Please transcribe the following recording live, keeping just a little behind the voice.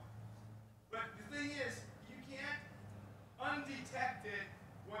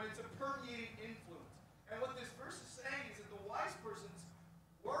when it's a permeating influence. And what this verse is saying is that the wise person's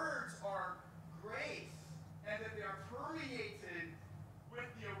words are grace, and that they are permeated with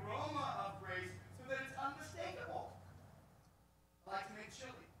the aroma of grace so that it's unmistakable. I like to make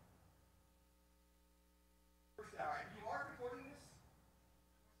chili. First hour. You are recording this?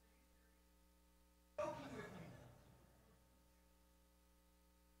 Joking with me.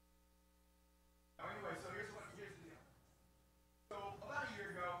 Anyway, so here's the deal. So about a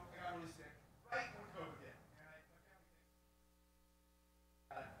year ago, I got really sick, right when COVID hit. And my family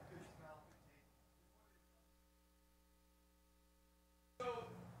had a good smell, good taste.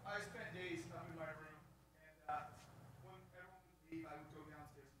 So I spent days up in my room, and when everyone would leave, I would go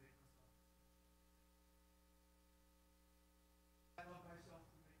downstairs and make myself. I love myself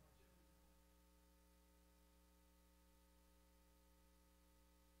to make my chili.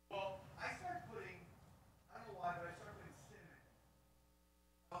 Well, I started putting, I don't know why, but I started putting cinnamon.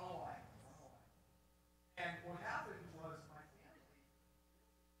 I don't know why. And what happened was my family,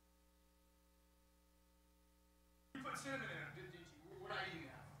 you put cinnamon in it, didn't you? We're not eating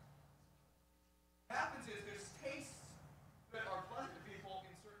that. What happens is there's tastes that are pleasant to people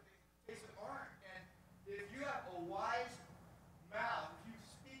in certain things, tastes that aren't. And if you have a wise mouth, if you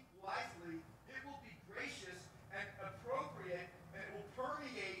speak wisely, it will be gracious and appropriate, and it will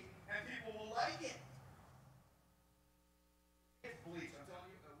permeate, and people will like it. It's bleach. I'm telling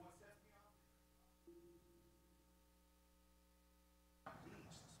you, what sets me off?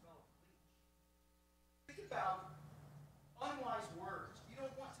 Bleach, the smell of bleach. Think about unwise words. You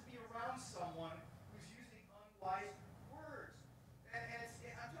don't want to be around someone who's using unwise words. And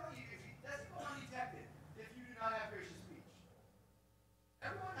I'm telling you, that's go undetected if you do not have gracious speech.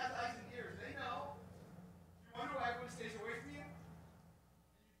 Everyone has eyes and ears. They know. You wonder why everyone stays away from you?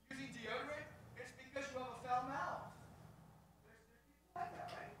 Using deodorant? It's because you have a foul mouth. There's people like that,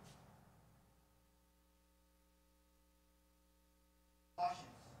 right?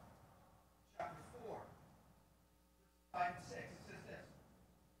 Colossians chapter 4, 5 and 6. It says this.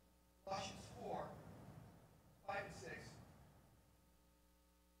 Colossians 4, 5 and 6.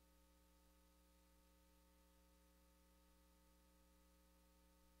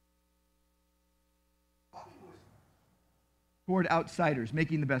 Toward outsiders,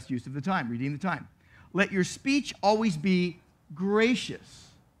 making the best use of the time, redeem the time. Let your speech always be gracious.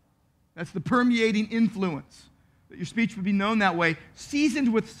 That's the permeating influence. That your speech would be known that way,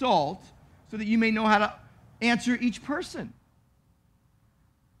 seasoned with salt, so that you may know how to answer each person.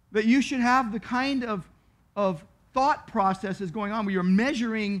 That you should have the kind of thought processes going on where you're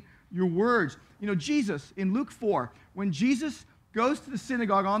measuring your words. You know, Jesus, in Luke 4, when Jesus goes to the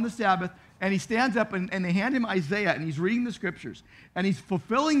synagogue on the Sabbath, and he stands up and they hand him Isaiah, and he's reading the scriptures, and he's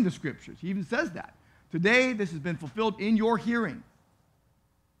fulfilling the scriptures. He even says that. Today, this has been fulfilled in your hearing.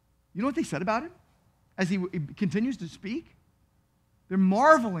 You know what they said about him as he continues to speak? They're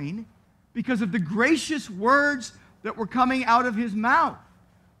marveling because of the gracious words that were coming out of his mouth.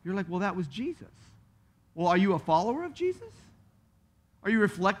 You're like, well, that was Jesus. Well, are you a follower of Jesus? Are you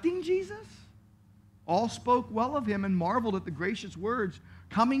reflecting Jesus? All spoke well of him and marveled at the gracious words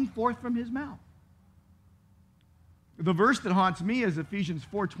coming forth from his mouth. The verse that haunts me is Ephesians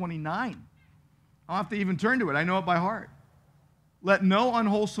 4:29. I don't have to even turn to it. I know it by heart. Let no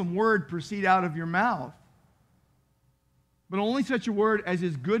unwholesome word proceed out of your mouth, but only such a word as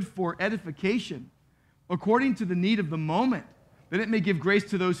is good for edification, according to the need of the moment, that it may give grace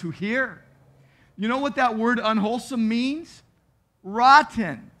to those who hear. You know what that word unwholesome means?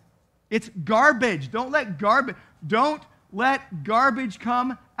 Rotten. It's garbage. Don't let garbage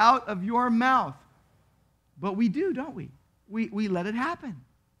come out of your mouth. But we do, don't we? We let it happen.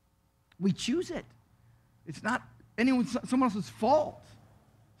 We choose it. It's not someone else's fault.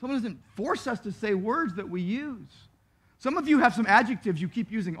 Someone doesn't force us to say words that we use. Some of you have some adjectives you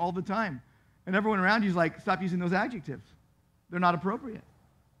keep using all the time, and everyone around you is like, stop using those adjectives. They're not appropriate.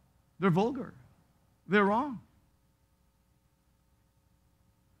 They're vulgar. They're wrong.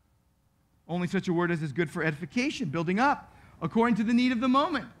 Only such a word as is good for edification, building up, according to the need of the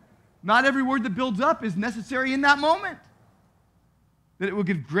moment. Not every word that builds up is necessary in that moment. That it will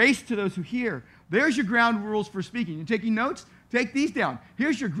give grace to those who hear. There's your ground rules for speaking. You're taking notes? Take these down.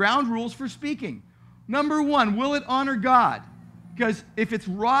 Here's your ground rules for speaking. Number 1, will it honor God? Because if it's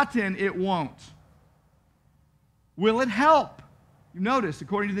rotten, it won't. Will it help? You notice,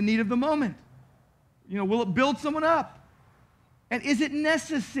 according to the need of the moment. You know, will it build someone up? And is it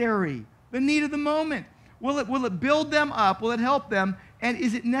necessary? The need of the moment. Will it build them up? Will it help them? And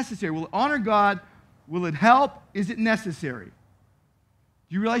is it necessary? Will it honor God? Will it help? Is it necessary?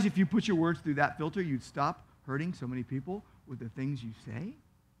 Do you realize if you put your words through that filter, you'd stop hurting so many people with the things you say?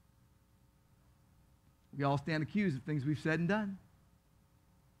 We all stand accused of things we've said and done.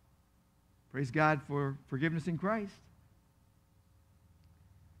 Praise God for forgiveness in Christ.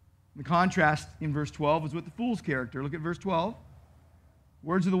 The contrast in verse 12 is with the fool's character. Look at verse 12.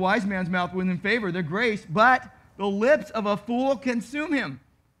 Words of the wise man's mouth win in favor, their grace, but the lips of a fool consume him.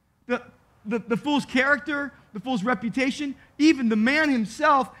 The fool's character, the fool's reputation, even the man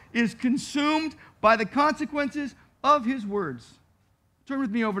himself is consumed by the consequences of his words. Turn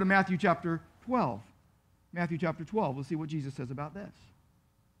with me over to Matthew chapter 12. Matthew chapter 12. We'll see what Jesus says about this.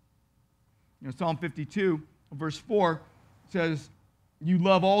 Psalm 52, verse 4 says, you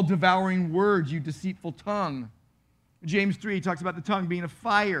love all devouring words, you deceitful tongue. James 3 talks about the tongue being a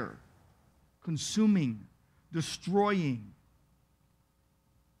fire, consuming, destroying.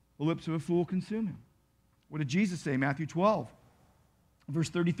 The lips of a fool consume him. What did Jesus say? Matthew 12, verse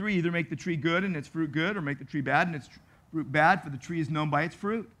 33, either make the tree good and its fruit good, or make the tree bad and its fruit bad, for the tree is known by its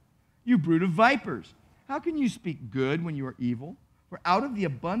fruit. You brood of vipers, how can you speak good when you are evil? For out of the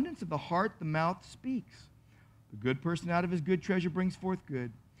abundance of the heart the mouth speaks. The good person out of his good treasure brings forth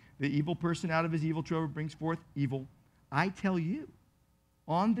good. The evil person out of his evil treasure brings forth evil. I tell you,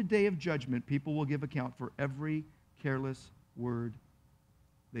 on the day of judgment, people will give account for every careless word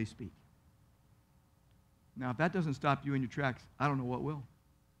they speak. Now, if that doesn't stop you in your tracks, I don't know what will.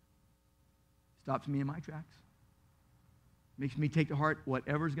 Stops me in my tracks. Makes me take to heart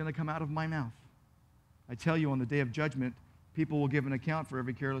whatever's going to come out of my mouth. I tell you, on the day of judgment, people will give an account for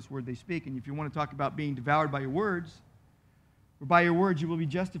every careless word they speak. And if you want to talk about being devoured by your words, for by your words you will be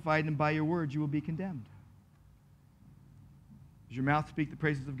justified, and by your words you will be condemned. Does your mouth speak the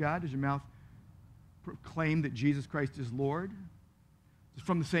praises of God? Does your mouth proclaim that Jesus Christ is Lord? Does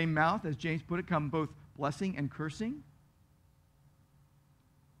from the same mouth, as James put it, come both blessing and cursing?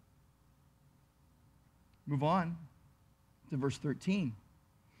 Move on to verse 13.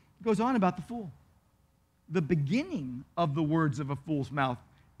 It goes on about the fool. The beginning of the words of a fool's mouth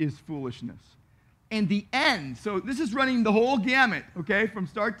is foolishness. And the end, so this is running the whole gamut, okay, from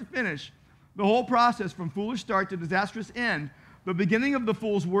start to finish. The whole process from foolish start to disastrous end. The beginning of the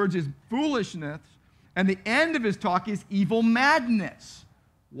fool's words is foolishness, and the end of his talk is evil madness.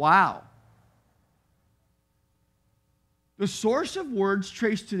 Wow. The source of words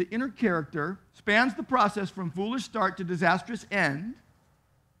traced to the inner character spans the process from foolish start to disastrous end.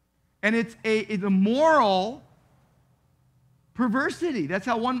 And it's a moral perversity. That's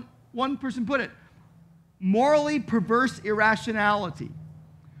how one person put it. Morally perverse irrationality.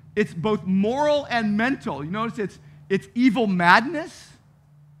 It's both moral and mental. You notice it's evil madness.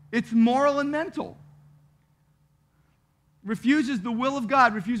 It's moral and mental. Refuses the will of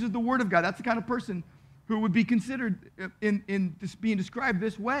God, refuses the word of God. That's the kind of person who would be considered in this, being described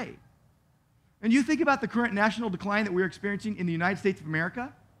this way. And you think about the current national decline that we're experiencing in the United States of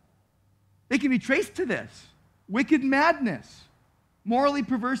America. They can be traced to this. Wicked madness, morally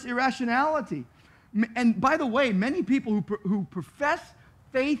perverse irrationality. And by the way, many people who profess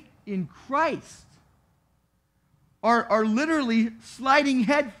faith in Christ are literally sliding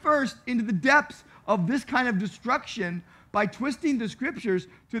head first into the depths of this kind of destruction by twisting the scriptures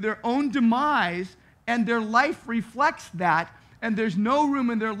to their own demise, and their life reflects that, and there's no room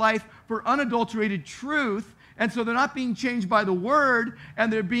in their life for unadulterated truth. And so they're not being changed by the word,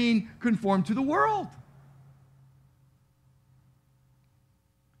 and they're being conformed to the world.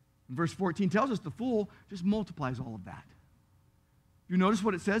 And verse 14 tells us the fool just multiplies all of that. You notice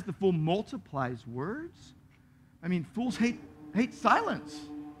what it says? The fool multiplies words. I mean, fools hate silence.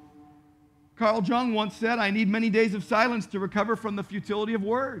 Carl Jung once said, I need many days of silence to recover from the futility of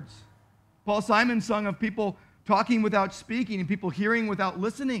words. Paul Simon sung of people talking without speaking and people hearing without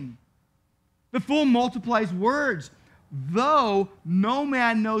listening. The fool multiplies words, though no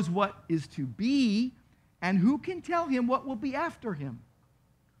man knows what is to be, and who can tell him what will be after him?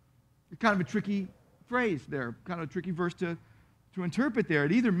 It's kind of a tricky phrase there, kind of a tricky verse to interpret there.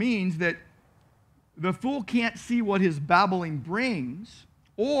 It either means that the fool can't see what his babbling brings,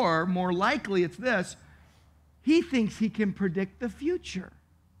 or more likely it's this, he thinks he can predict the future.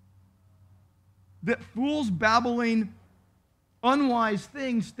 That fools babbling unwise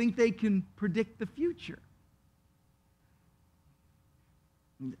things think they can predict the future.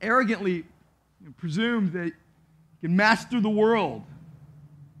 And arrogantly presume that you can master the world.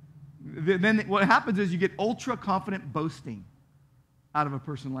 Then what happens is you get ultra-confident boasting out of a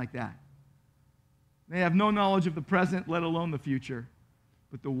person like that. They have no knowledge of the present, let alone the future.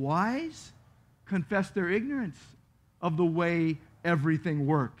 But the wise confess their ignorance of the way everything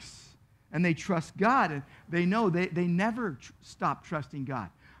works. And they trust God, and they know they never stop trusting God.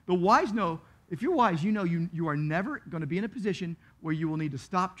 The wise know, if you're wise, you know you are never going to be in a position where you will need to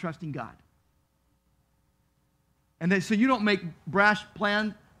stop trusting God. And so you don't make brash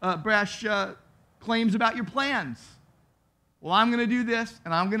claims about your plans. Well, I'm going to do this,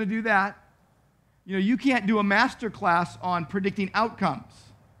 and I'm going to do that. You know, you can't do a master class on predicting outcomes.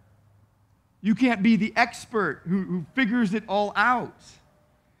 You can't be the expert who figures it all out.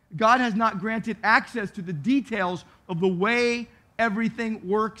 God has not granted access to the details of the way everything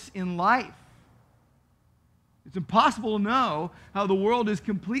works in life. It's impossible to know how the world is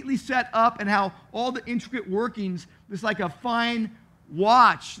completely set up and how all the intricate workings, it's like a fine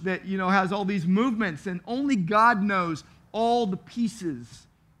watch that, you know, has all these movements, and only God knows all the pieces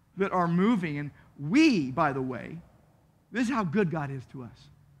that are moving. And we, by the way, this is how good God is to us.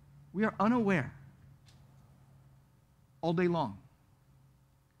 We are unaware all day long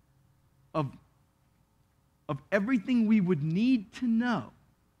of everything we would need to know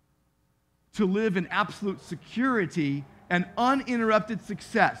to live in absolute security and uninterrupted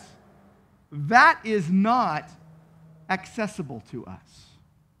success. That is not accessible to us.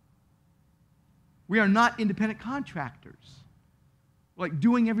 We are not independent contractors, like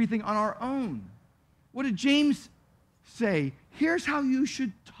doing everything on our own. What did James say? Here's how you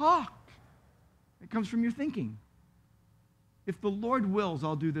should talk. It comes from your thinking. If the Lord wills,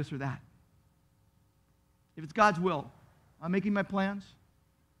 I'll do this or that. If it's God's will, I'm making my plans,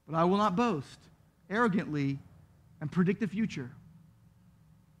 but I will not boast arrogantly and predict the future.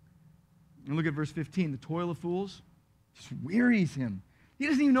 And look at verse 15. The toil of fools just wearies him. He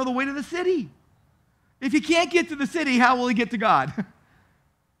doesn't even know the way to the city. If he can't get to the city, how will he get to God?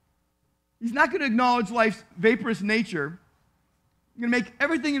 He's not going to acknowledge life's vaporous nature. He's going to make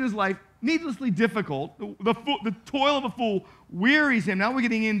everything in his life needlessly difficult. The toil of a fool wearies him. Now we're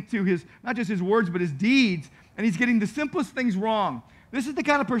getting into his, not just his words, but his deeds. And he's getting the simplest things wrong. This is the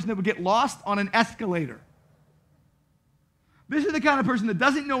kind of person that would get lost on an escalator. This is the kind of person that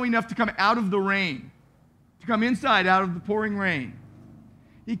doesn't know enough to come out of the rain, to come inside out of the pouring rain.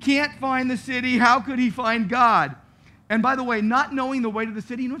 He can't find the city. How could he find God? And by the way, not knowing the way to the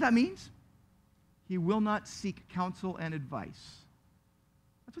city, you know what that means? He will not seek counsel and advice.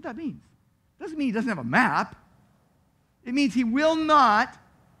 That's what that means. It doesn't mean he doesn't have a map. It means he will not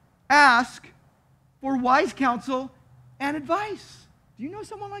ask for wise counsel and advice. Do you know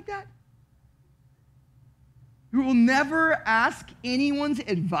someone like that? Who will never ask anyone's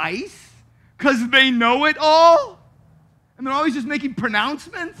advice because they know it all? And they're always just making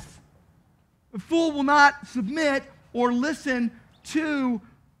pronouncements? The fool will not submit or listen to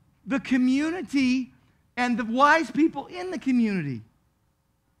the community and the wise people in the community.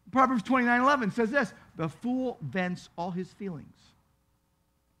 Proverbs 29:11 says this: the fool vents all his feelings.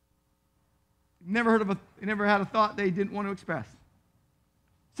 Never had a thought they didn't want to express.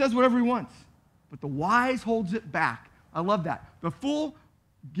 Says whatever he wants, but the wise holds it back. I love that. The fool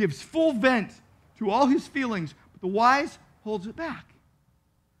gives full vent to all his feelings, but the wise holds it back.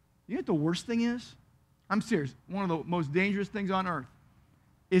 You know what the worst thing is? I'm serious. One of the most dangerous things on earth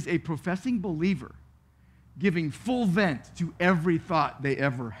is a professing believer giving full vent to every thought they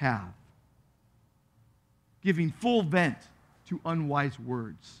ever have. Giving full vent to unwise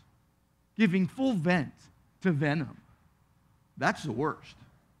words. Giving full vent to venom. That's the worst.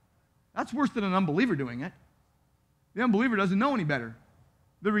 That's worse than an unbeliever doing it. The unbeliever doesn't know any better.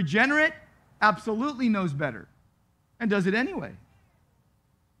 The regenerate absolutely knows better and does it anyway.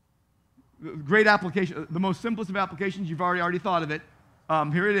 Great application, the most simplest of applications, you've already thought of it.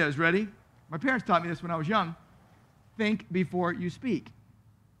 Here it is, ready? My parents taught me this when I was young. Think before you speak.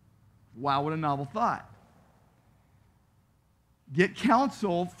 Wow, what a novel thought. Get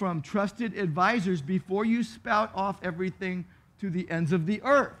counsel from trusted advisors before you spout off everything to the ends of the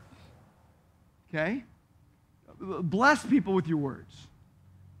earth. Okay? Bless people with your words.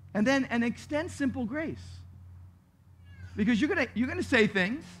 And extend simple grace. Because you're gonna say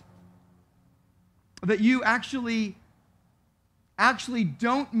things that you actually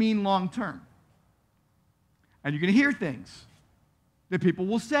don't mean long term. And you're going to hear things that people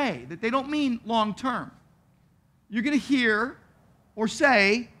will say that they don't mean long term. You're going to hear or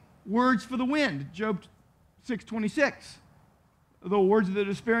say words for the wind. Job 6:26. The words of the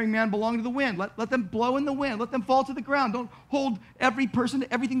despairing man belong to the wind. Let them blow in the wind. Let them fall to the ground. Don't hold every person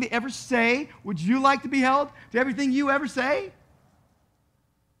to everything they ever say. Would you like to be held to everything you ever say?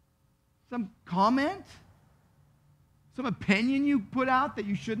 Some comment? Some opinion you put out that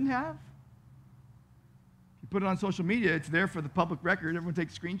you shouldn't have? If you put it on social media, it's there for the public record. Everyone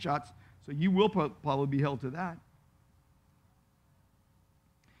takes screenshots, so you will probably be held to that.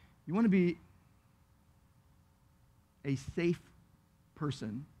 You want to be a safe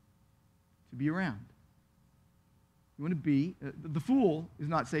person to be around. You want to be, the fool is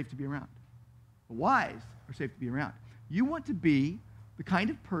not safe to be around. The wise are safe to be around. You want to be the kind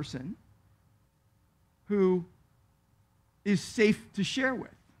of person who is safe to share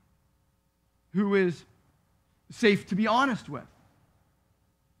with, who is safe to be honest with.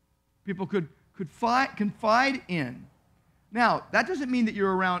 People could confide in. Now, that doesn't mean that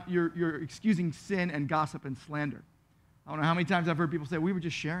you're excusing sin and gossip and slander. I don't know how many times I've heard people say, we were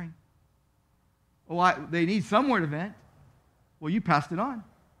just sharing. Oh, they need somewhere to vent. Well, you passed it on.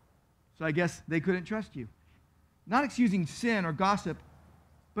 So I guess they couldn't trust you. Not excusing sin or gossip,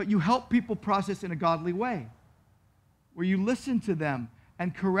 but you help people process in a godly way, where you listen to them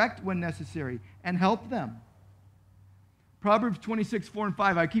and correct when necessary and help them. Proverbs 26, 4 and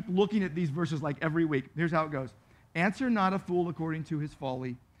 5, I keep looking at these verses like every week. Here's how it goes. Answer not a fool according to his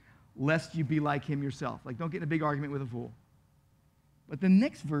folly, lest you be like him yourself. Like, don't get in a big argument with a fool. But the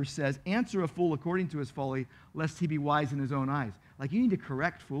next verse says, answer a fool according to his folly, lest he be wise in his own eyes. Like, you need to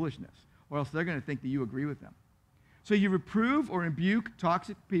correct foolishness, or else they're going to think that you agree with them. So you reprove or rebuke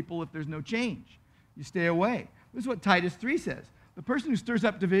toxic people if there's no change. You stay away. This is what Titus 3 says. The person who stirs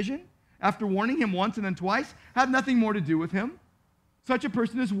up division, after warning him once and then twice, have nothing more to do with him. Such a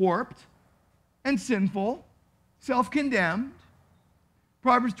person is warped and sinful, self-condemned.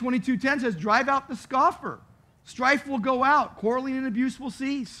 Proverbs 22:10 says, drive out the scoffer. Strife will go out. Quarreling and abuse will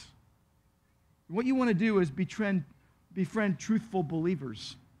cease. What you want to do is befriend truthful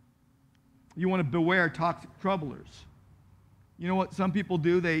believers. You want to beware toxic troublers. You know what some people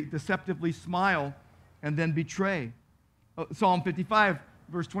do? They deceptively smile and then betray. Psalm 55,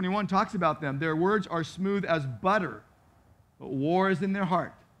 verse 21 talks about them. Their words are smooth as butter, but war is in their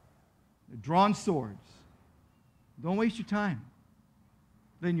heart. They're drawn swords. Don't waste your time.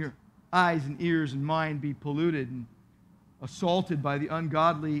 Then your eyes and ears and mind be polluted and assaulted by the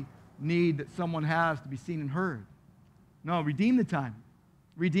ungodly need that someone has to be seen and heard. No, redeem the time.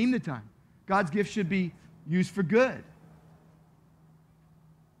 Redeem the time. God's gift should be used for good.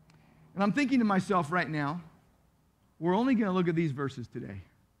 And I'm thinking to myself right now, we're only going to look at these verses today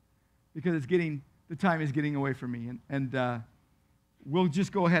because the time is getting away from me. And we'll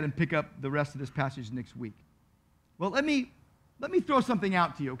just go ahead and pick up the rest of this passage next week. Well, let me throw something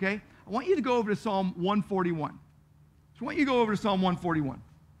out to you, okay? I want you to go over to Psalm 141. So I want you to go over to Psalm 141.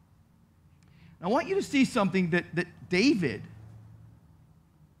 And I want you to see something that David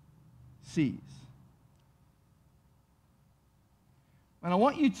sees. And I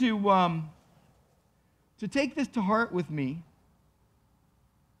want you to take this to heart with me.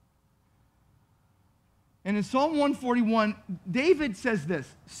 And in Psalm 141, David says this,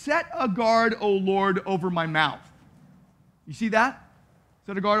 set a guard, O Lord, over my mouth. You see that?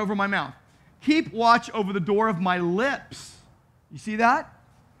 Set a guard over my mouth. Keep watch over the door of my lips. You see that?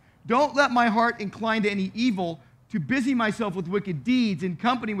 Don't let my heart incline to any evil, to busy myself with wicked deeds, in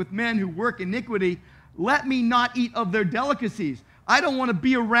company with men who work iniquity. Let me not eat of their delicacies. I don't want to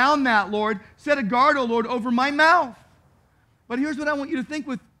be around that, Lord. Set a guard, O Lord, over my mouth. But here's what I want you to think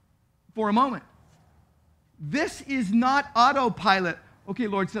with for a moment. This is not autopilot. Okay,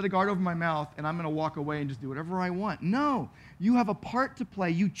 Lord, set a guard over my mouth, and I'm going to walk away and just do whatever I want. No, you have a part to play.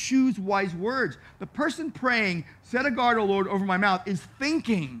 You choose wise words. The person praying, set a guard, O Lord, over my mouth, is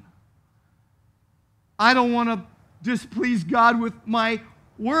thinking, I don't want to displease God with my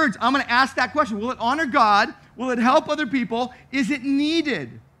words. I'm going to ask that question. Will it honor God? Will it help other people? Is it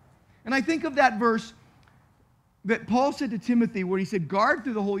needed? And I think of that verse that Paul said to Timothy where he said, guard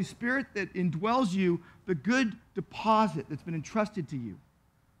through the Holy Spirit that indwells you the good deposit that's been entrusted to you.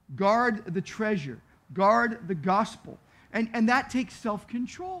 Guard the treasure. Guard the gospel. And that takes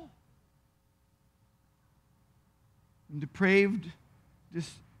self-control. And depraved,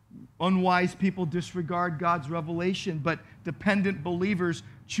 unwise people disregard God's revelation, but dependent believers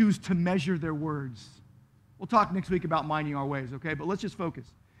choose to measure their words. We'll talk next week about minding our ways, okay? But let's just focus.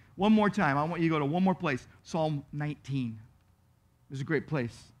 One more time, I want you to go to one more place, Psalm 19. This is a great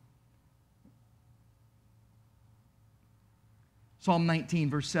place. Psalm 19,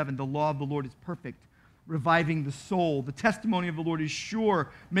 verse 7, the law of the Lord is perfect, reviving the soul. The testimony of the Lord is sure,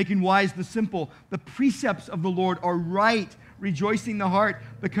 making wise the simple. The precepts of the Lord are right, rejoicing the heart.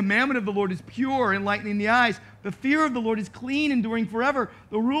 The commandment of the Lord is pure, enlightening the eyes. The fear of the Lord is clean, enduring forever.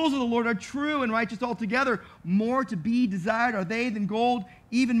 The rules of the Lord are true and righteous altogether. More to be desired are they than gold,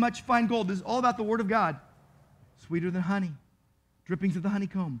 even much fine gold. This is all about the word of God. Sweeter than honey, drippings of the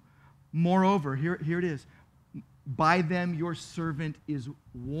honeycomb. Moreover, here it is. By them your servant is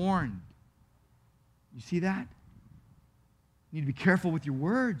warned. You see that? You need to be careful with your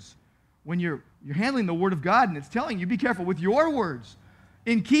words. When you're handling the word of God and it's telling you, be careful with your words.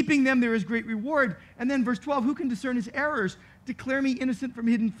 In keeping them, there is great reward. And then verse 12, who can discern his errors? Declare me innocent from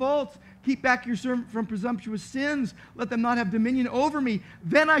hidden faults. Keep back your servant from presumptuous sins. Let them not have dominion over me.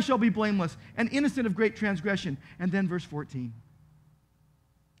 Then I shall be blameless and innocent of great transgression. And then verse 14,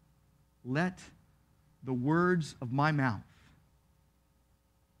 let the words of my mouth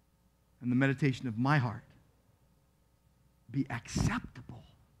and the meditation of my heart be acceptable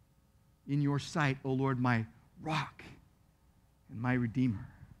in your sight, O Lord, my rock and my redeemer.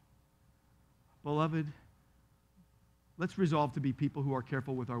 Beloved, let's resolve to be people who are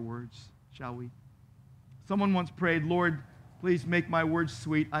careful with our words, shall we? Someone once prayed, Lord, please make my words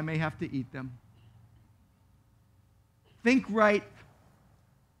sweet. I may have to eat them. Think right,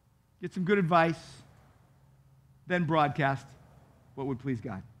 get some good advice, then broadcast what would please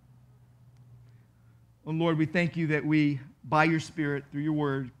God. Oh, Lord, we thank you that we, by your Spirit, through your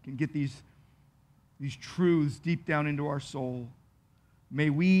word, can get these truths deep down into our soul. May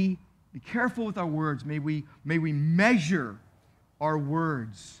we be careful with our words. May we measure our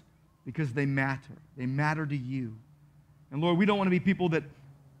words because they matter. They matter to you. And Lord, we don't want to be people that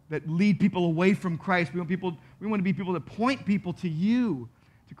lead people away from Christ. We want to be people that point people to you,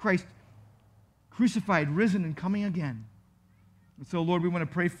 to Christ crucified, risen, and coming again. And so, Lord, we want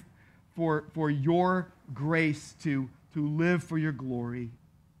to pray for your grace to live for your glory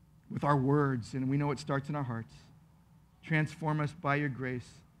with our words. And we know it starts in our hearts. Transform us by your grace,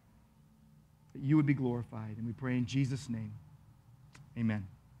 that you would be glorified. And we pray in Jesus' name. Amen.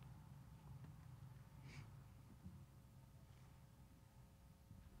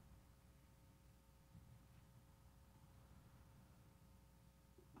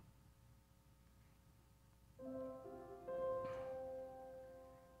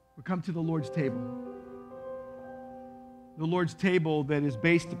 We come to the Lord's table. The Lord's table that is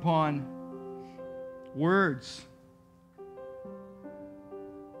based upon words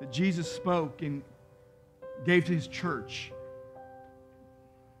that Jesus spoke and gave to his church.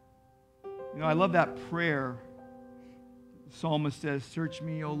 You know, I love that prayer. The psalmist says, search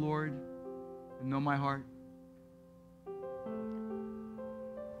me, O Lord, and know my heart.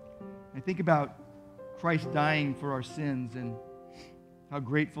 I think about Christ dying for our sins and how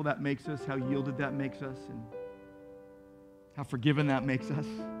grateful that makes us, how yielded that makes us, and how forgiven that makes us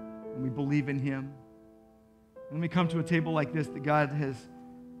when we believe in him. And then we come to a table like this that God has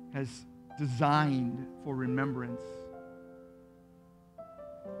designed for remembrance.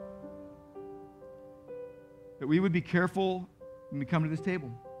 That we would be careful when we come to this table.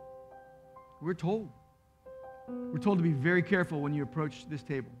 We're told to be very careful when you approach this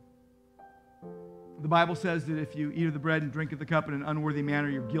table. The Bible says that if you eat of the bread and drink of the cup in an unworthy manner,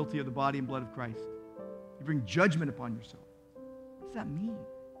 you're guilty of the body and blood of Christ. You bring judgment upon yourself. What does that mean?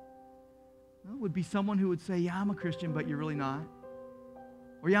 Well, it would be someone who would say, yeah, I'm a Christian, but you're really not.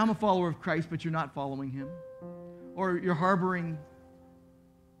 Or, yeah, I'm a follower of Christ, but you're not following him. Or you're harboring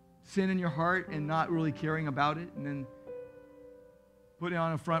sin in your heart and not really caring about it, and then putting it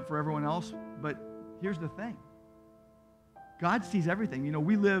on a front for everyone else. But here's the thing. God sees everything. You know,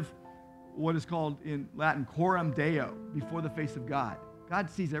 we live what is called in Latin, coram Deo, before the face of God. God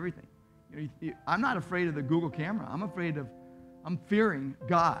sees everything. You know, I'm not afraid of the Google camera. I'm fearing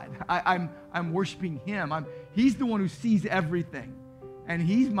God. I'm worshiping him. He's the one who sees everything. And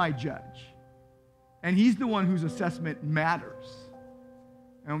he's my judge. And he's the one whose assessment matters.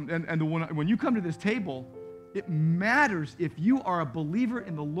 And when you come to this table, it matters if you are a believer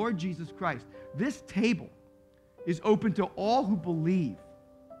in the Lord Jesus Christ. This table is open to all who believe.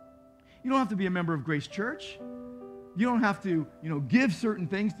 You don't have to be a member of Grace Church. You don't have to, give certain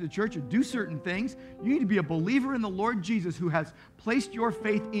things to the church or do certain things. You need to be a believer in the Lord Jesus who has placed your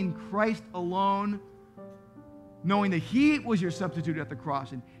faith in Christ alone, knowing that he was your substitute at the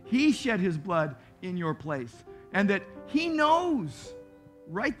cross and he shed his blood in your place, and that he knows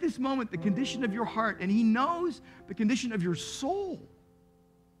right this moment the condition of your heart, and he knows the condition of your soul.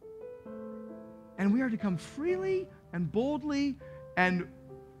 And we are to come freely and boldly, and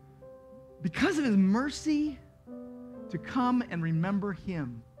because of his mercy, to come and remember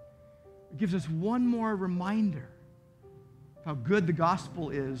him. It gives us one more reminder of how good the gospel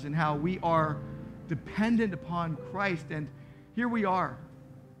is and how we are dependent upon Christ. And here we are,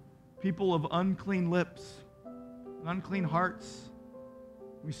 people of unclean lips, unclean hearts.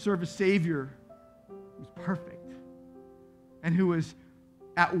 We serve a Savior who's perfect and who is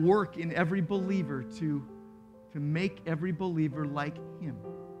at work in every believer to make every believer like him.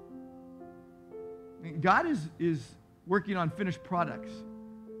 God is working on finished products,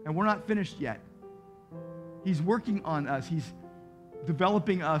 and we're not finished yet. He's working on us. He's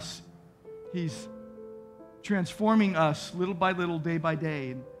developing us. He's transforming us little by little, day by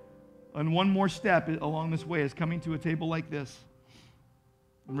day. And one more step along this way is coming to a table like this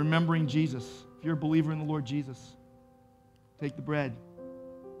and remembering Jesus. If you're a believer in the Lord Jesus, take the bread.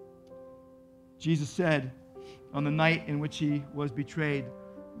 Jesus said on the night in which he was betrayed,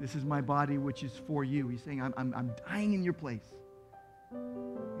 "This is my body which is for you." He's saying, I'm dying in your place.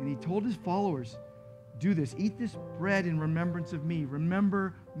 And he told his followers, do this. Eat this bread in remembrance of me.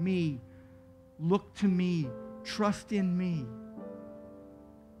 Remember me. Look to me. Trust in me.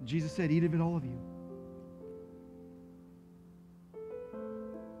 And Jesus said, eat of it, all of you.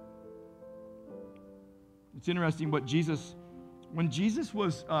 It's interesting what when Jesus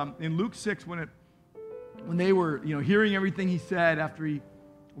was in Luke 6, when they were hearing everything he said after he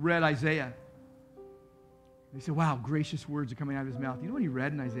read Isaiah, they said, wow, gracious words are coming out of his mouth. You know what he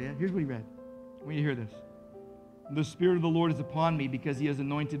read in Isaiah? Here's what he read. I want you to hear this. The Spirit of the Lord is upon me because he has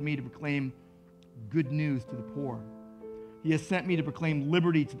anointed me to proclaim good news to the poor. He has sent me to proclaim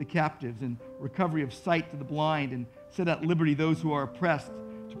liberty to the captives and recovery of sight to the blind, and set at liberty those who are oppressed,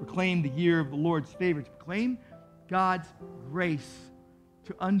 to proclaim the year of the Lord's favor, to proclaim God's grace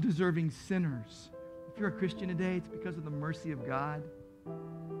to undeserving sinners. If you're a Christian today, it's because of the mercy of God. If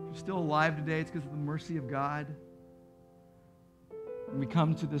you're still alive today, it's because of the mercy of God. When we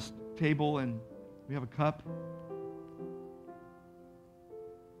come to this table and we have a cup,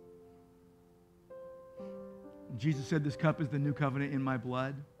 Jesus said, this cup is the new covenant in my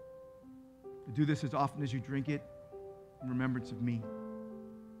blood. Do this as often as you drink it in remembrance of me.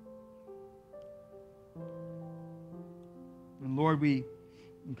 And Lord, we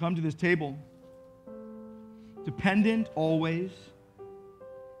come to this table dependent always,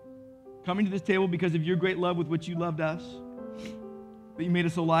 coming to this table because of your great love with which you loved us, that you made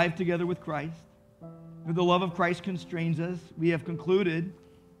us alive together with Christ. That the love of Christ constrains us. We have concluded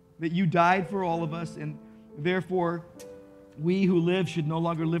that you died for all of us, and therefore we who live should no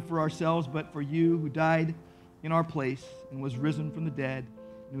longer live for ourselves, but for you who died in our place and was risen from the dead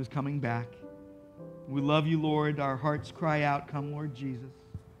and was coming back. We love you, Lord. Our hearts cry out, come, Lord Jesus,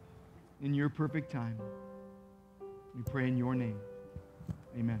 in your perfect time. We pray in your name.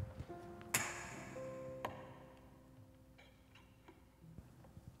 Amen.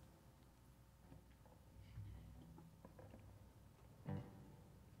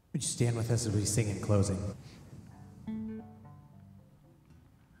 Would you stand with us as we sing in closing?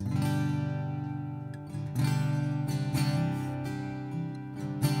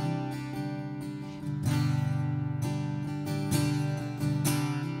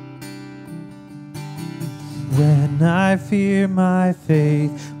 When I fear my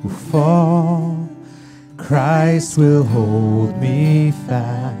faith will fall, Christ will hold me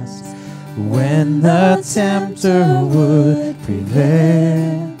fast. When the tempter would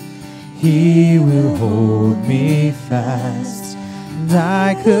prevail, he will hold me fast. And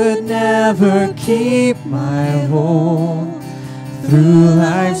I could never keep my hold through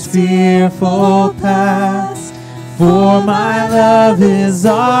life's fearful paths, for my love is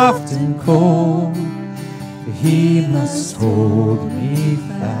often cold. He must hold me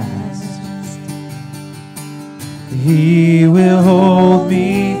fast. He will hold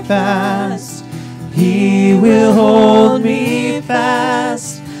me fast. He will hold me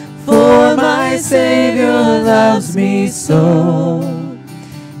fast. For my Savior loves me so.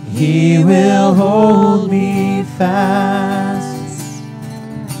 He will hold me fast.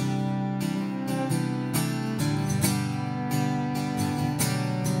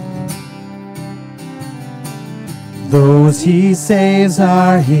 Those he saves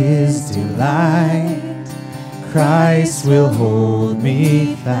are his delight. Christ will hold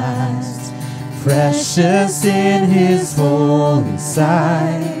me fast, precious in his holy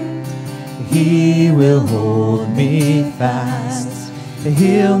sight. He will hold me fast.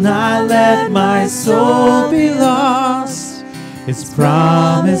 He'll not let my soul be lost. His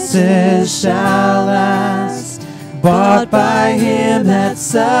promises shall last, bought by him at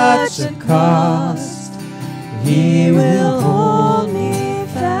such a cost. He will hold me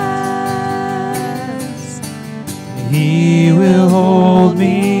fast. He will hold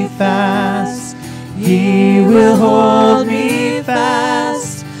me fast. He will hold me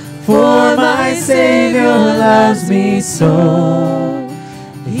fast. For my Savior loves me so.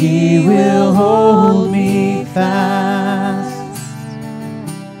 He will hold me fast.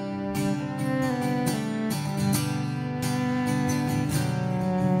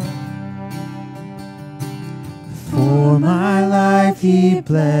 For my life he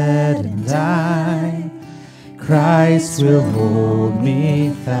bled and died. Christ will hold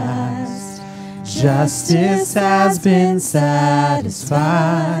me fast. Justice has been satisfied.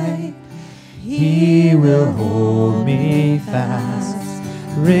 He will hold me fast.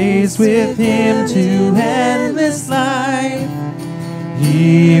 Raised with him to endless life.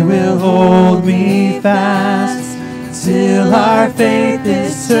 He will hold me fast till our faith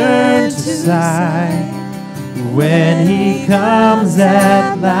is turned to sight. When he comes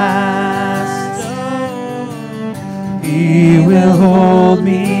at last, he will hold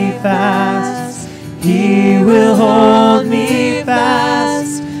me fast. He will hold me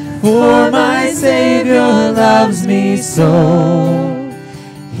fast. For my Savior loves me so.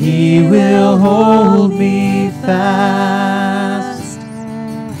 He will hold me fast.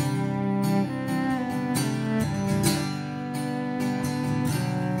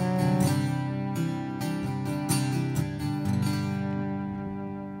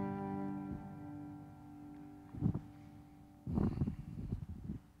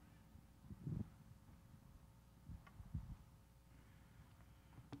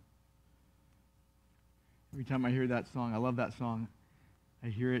 Every time I hear that song, I love that song. I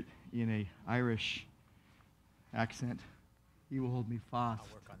hear it in a Irish accent. He will hold me fast.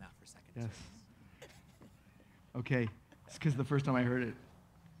 I'll work on that for a second. Yes. Okay. It's because the first time I heard it,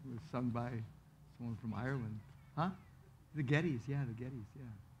 it was sung by someone from Ireland. Huh? The Gettys. Yeah, the Gettys.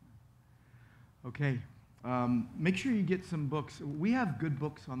 Yeah. Okay. Make sure you get some books. We have good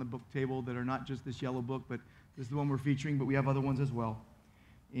books on the book table that are not just this yellow book, but this is the one we're featuring, but we have other ones as well.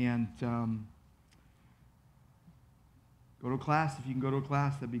 And go to a class. If you can go to a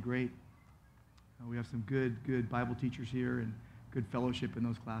class, that'd be great. We have some good Bible teachers here and good fellowship in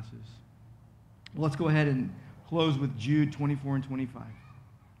those classes. Well, let's go ahead and close with Jude 24 and 25.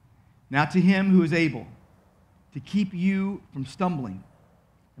 Now to him who is able to keep you from stumbling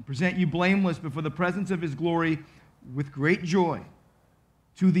and present you blameless before the presence of his glory with great joy,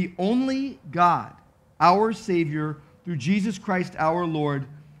 to the only God, our Savior, through Jesus Christ our Lord,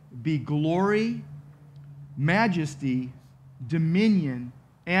 be glory, majesty, dominion,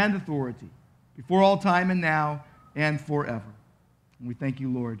 and authority before all time and now and forever. And we thank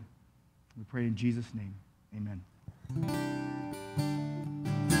you, Lord. We pray in Jesus' name. Amen.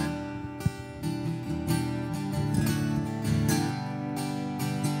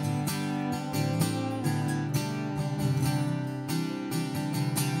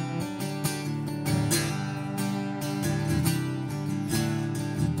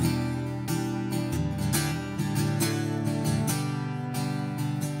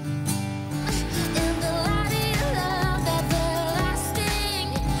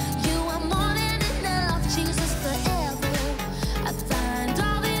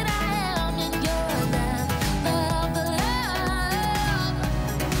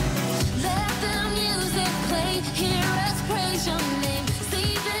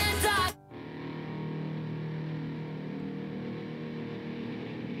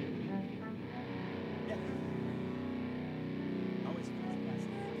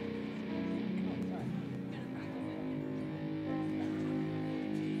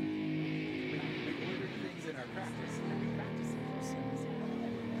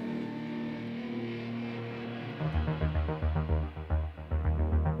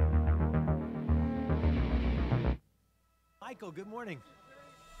 Michael, good morning.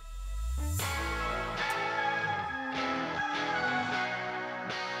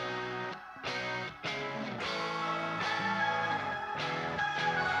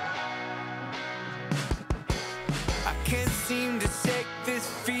 I can't seem to shake this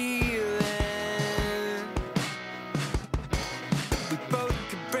feeling. We both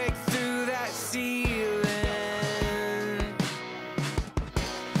could break through that ceiling.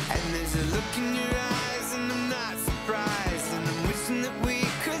 And there's a look in your eyes and I'm not surprised. And I'm wishing that we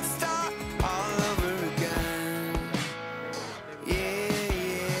could start all over again. Yeah,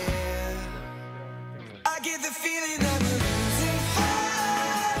 yeah. I get the feeling that we're losing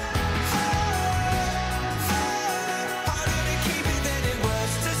heart. Harder to keep it than it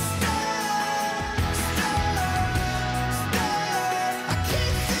was to start. I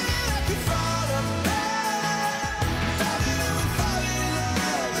keep feeling like we fall apart. Falling and we fall in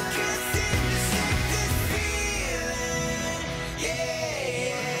love. I can't seem to shake this feeling.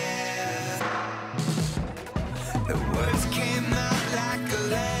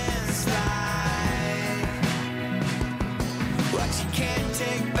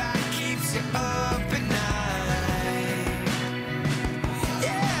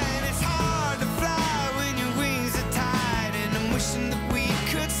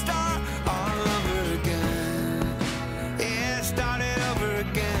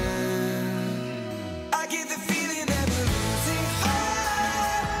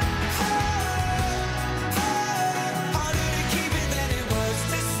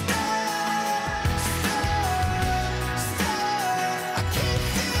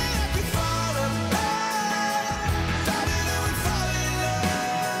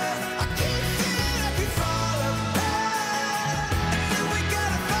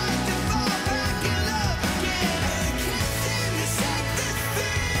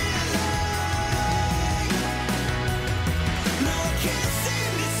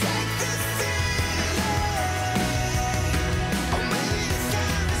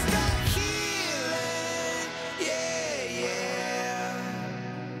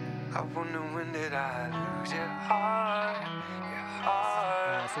 I wonder when did I lose your heart, your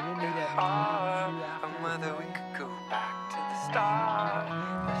heart, So we'll meet your at heart, and whether we could go back to the start,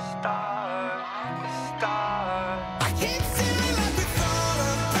 the start, the start. I keep feeling like we fall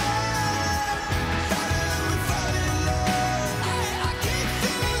apart, falling we fall in love. I keep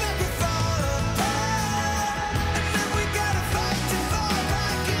feeling like we fall apart, and then we gotta fight to fall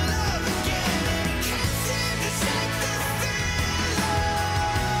back in love again. And it can't seem to shake this feeling.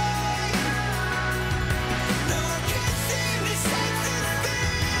 No, I can't seem to shake this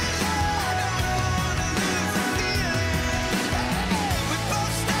feeling. I don't wanna lose the feeling. We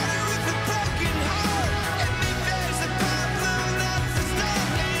both started with a broken heart, and maybe there's a problem that's a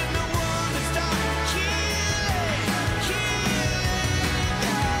start, and I wanna stop killing. Yeah,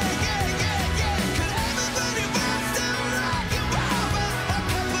 yeah, yeah, yeah. 'Cause everybody wants to rock and roll, but a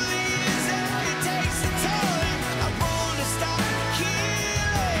couple of years and it takes a toll, and I wanna stop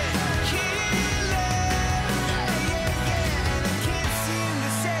killing. Yeah, yeah, yeah. And I can't seem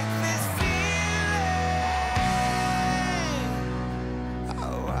to shake this feeling.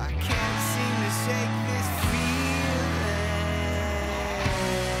 Oh, I can't seem to shake this feeling.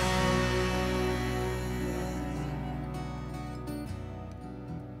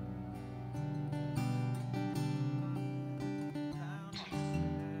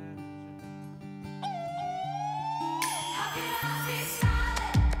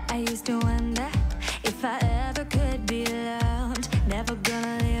 I used to wonder if I ever could be loved. Never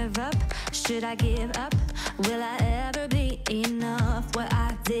gonna live up. Should I give up? Will I ever be enough? What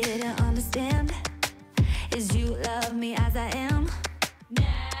I didn't understand is you love me as I am.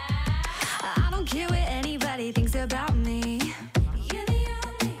 I don't care what anybody thinks about me. You're the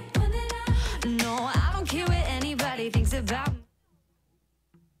only one that I need. No, I don't care what anybody thinks about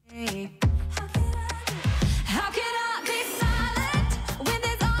me. How can I be silent when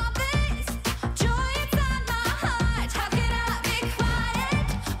there's all this joy inside my heart? How can I be quiet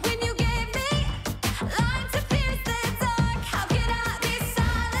when you gave me light to pierce the dark? How can I be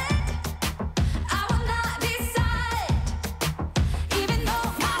silent? I will not be silent. Even though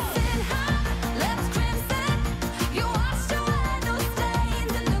my sin had left crimson, you washed away those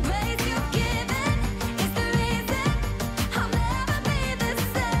stains, and the grace you've given is the reason I'll never be the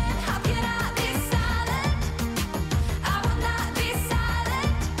same. How can I be silent? I will not be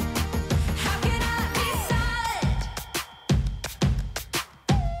silent. How can I be silent?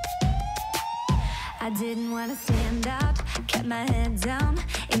 I didn't want to stand up, kept my head down,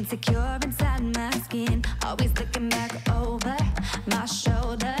 insecure inside my skin, always looking back over my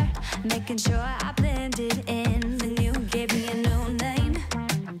shoulder, making sure I blended in. And you gave me a new name,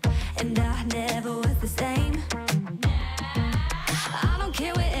 and I never was the same. I don't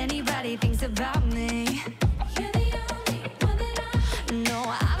care what anybody thinks about me. You're the only one that I need. No,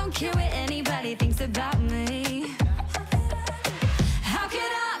 I don't care what anybody thinks about me. How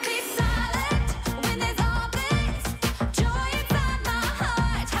can I be silent when there's all this joy inside my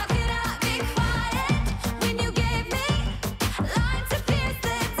heart? How can I be quiet when you gave me light to pierce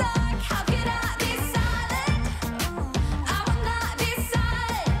the dark? How can I be silent? I will not be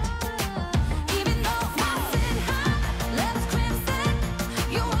silent. Even though my sin had left crimson,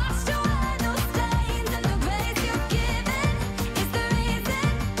 you washed away those stains, and the grace you've given is the reason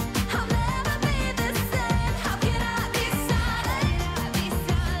I'll never be the same. How can I be silent?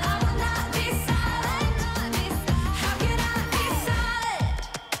 I will not be silent. How can I be silent?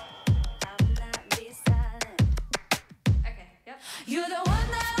 I will not be silent. Okay, yep. You're the one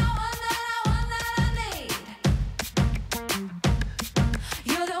that I want, that I want, that I need.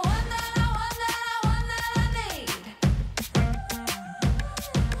 You're the one that I want, that I want, that I need.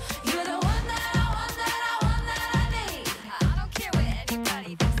 You're the one that I want, that I want, that I need. I don't care what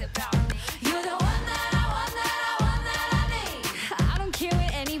anybody thinks about me. You're the one that I want, that I want, that I need. I don't care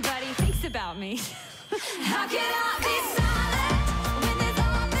what anybody thinks about me. How can I be silent when there's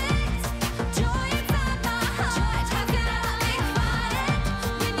all this joy inside my heart? How can I be quiet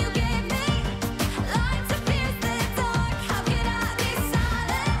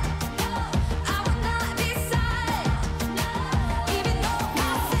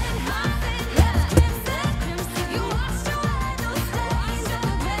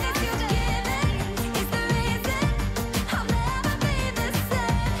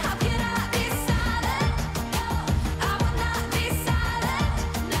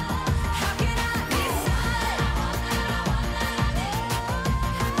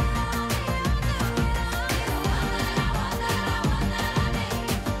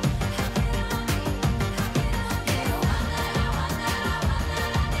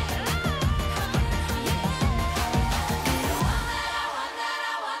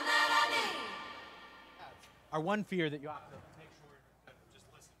Our one fear that you have to make sure to just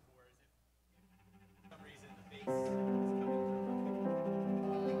listen for is if for some reason the bass is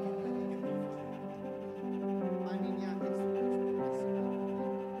I mean, yeah,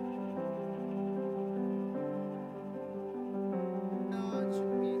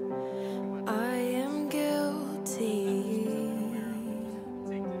 I am guilty,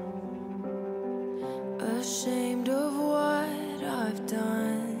 ashamed of what I've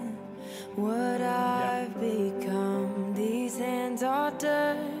done, what I've become. These hands are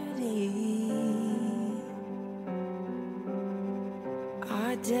dirty.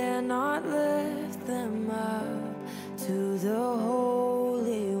 I dare not lift them up to the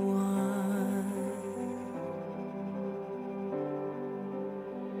Holy One.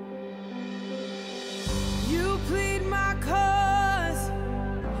 You plead my cause,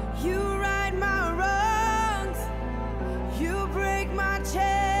 you right my wrongs, you break my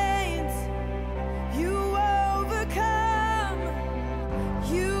chains, you overcome,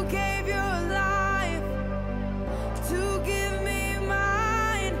 you gave your life to give me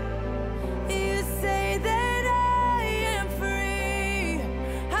mine. You say that I am free,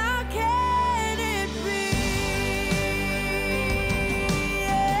 how can it be?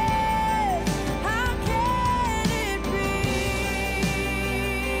 How can it be?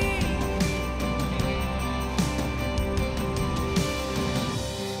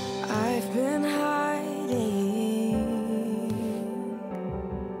 I've been hiding,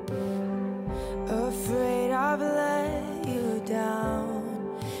 afraid I've let you down.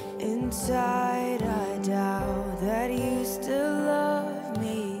 Inside I doubt that you still love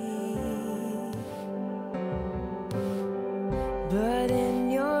me, but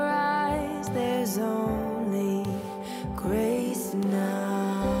in your eyes there's only grace now.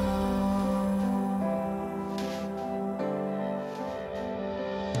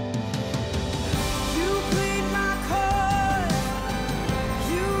 You plead my cause,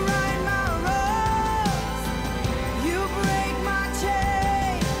 you right my wrongs, you break my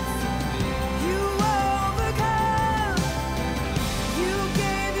chains, you overcome, you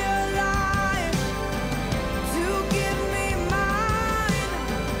gave your life to give me mine.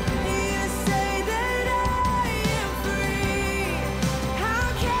 You say that I am free, how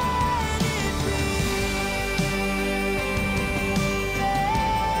can it be?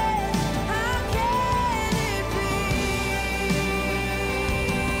 How can it be?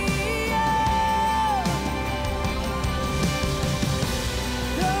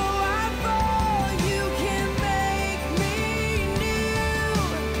 Though I fall, you can make me new.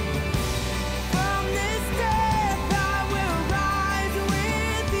 From this death I will rise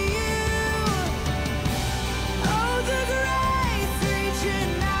with you. Oh, the grace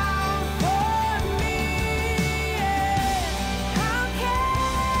reaching out for me. How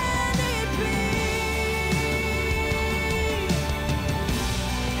can it be?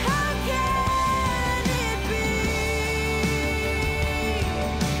 How can it be?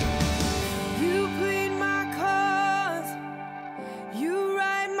 You plead my cause, you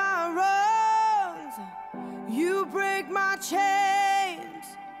right my wrongs, you break my chains,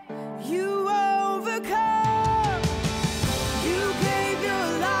 you overcome, you gave your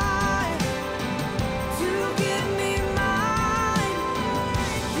life to give me mine.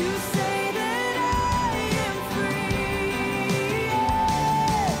 You say that I am free.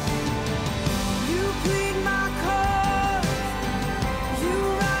 You plead my cause, you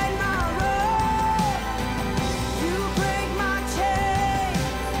right my wrongs, you break my chains,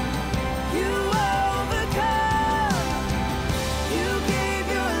 you overcome, you gave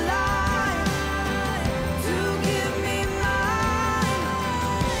your life to give me mine.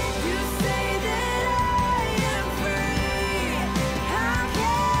 You say that I am free, how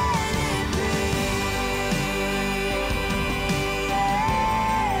can it be?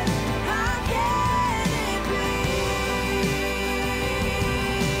 How can it be?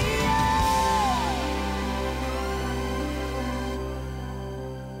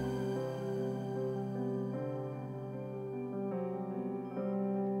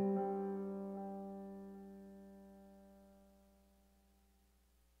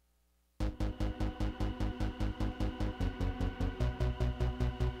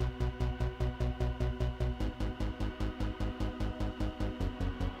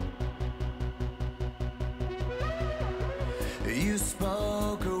 You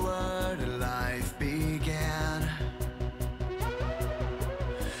spoke a word and life began.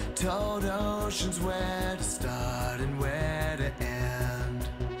 Told oceans where to start and where to end.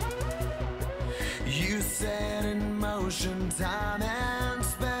 You set in motion time and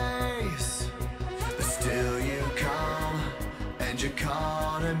space. But still you come and you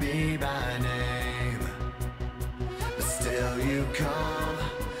call to me by name.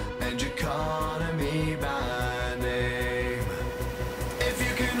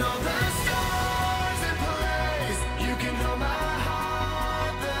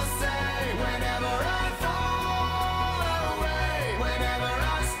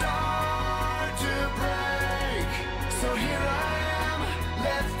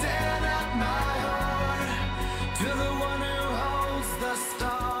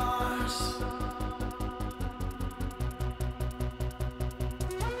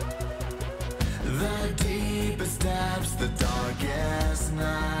 survives the darkest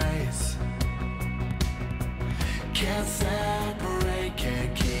nights. Can't separate,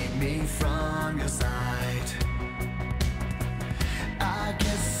 can't keep me from your sight. I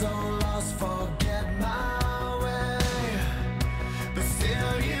get so lost, forget my way, but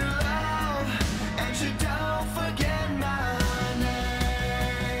still you love, and you don't forget my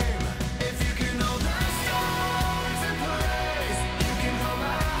name. If you can know the stars in place, you can hold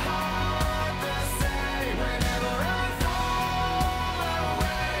my heart the same. Whenever I fall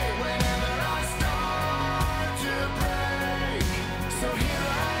away, whenever I start to break, so here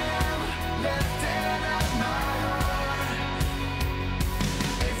I am, lifting up my heart.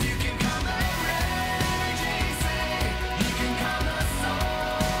 If you can calm the raging sea, you can calm the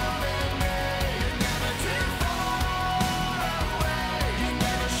storm in me. You're never too far away, you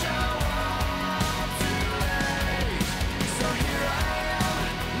never show up too late. So here I am,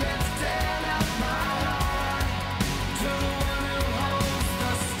 lifting up my heart to the one who holds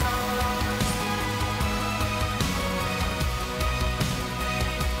the stars.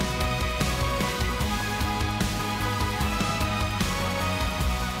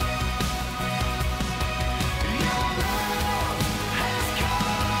 Your love has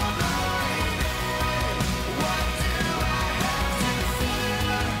called my name. What do I have to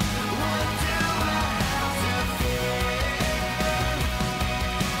fear? What do I have to fear?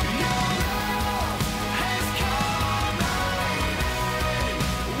 Your love has called my name.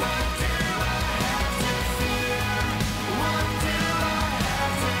 What do I have to fear? What do I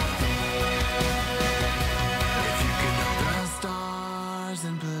have to fear? If you can know the stars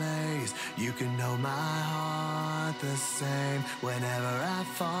in place, you can know my heart the same. Whenever I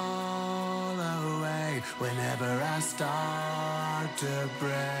fall away, whenever I start to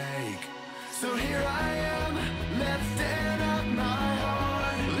break. So here I am, lifting up my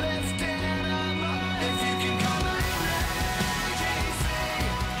heart, lifting up my heart. If you can calm the raging sea,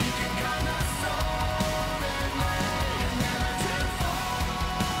 you can calm the storm in me. You're never too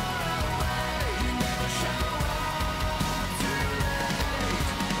far away, you never show up too late.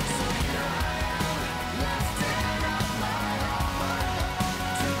 So here I am, lifting up my heart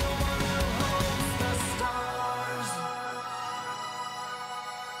to the one who holds the stars.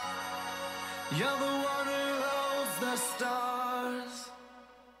 You're the one who holds the stars.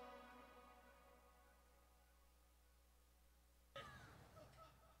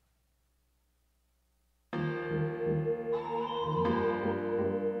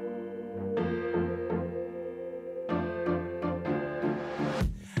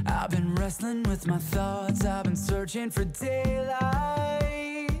 I've been wrestling with my thoughts, I've been searching for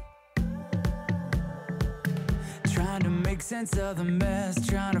daylight, trying to make sense of the mess,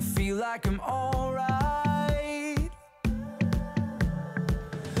 trying to feel like I'm alright.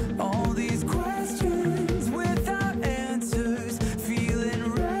 All these questions without answers,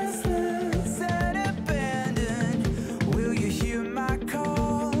 feeling restless and abandoned. Will you hear my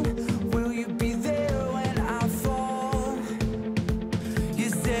call? Will you be there when I fall? You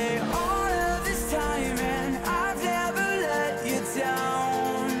say all of this time and I've never let you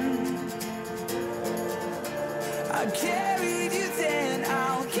down. I carried you then,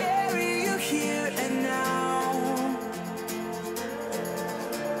 I'll carry you here and now.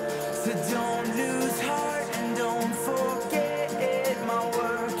 So don't lose heart and don't forget, my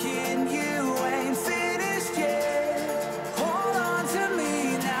work in you ain't finished yet. Hold on to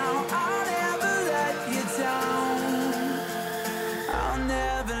me now, I'll never let you down. I'll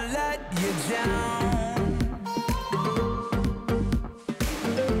never let you down.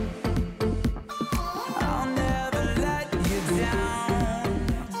 I'll never let you down.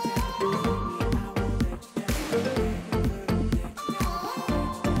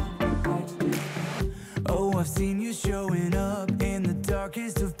 Oh, I've seen you showing up in the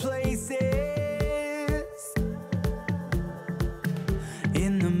darkest of places,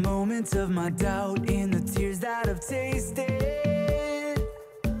 in the moments of my doubt, in the tears that I've tasted.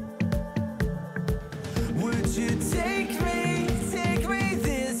 Would you take me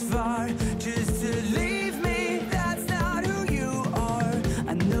this far, just to leave me? That's not who you are.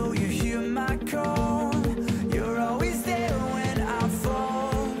 I know you hear my call, you're always there when I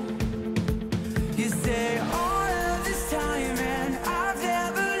fall. You say all of this time and I've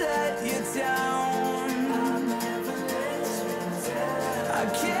never let you down. I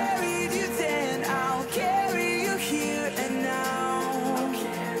carried you then, I'll carry you here and now.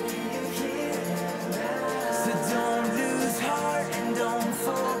 So don't lose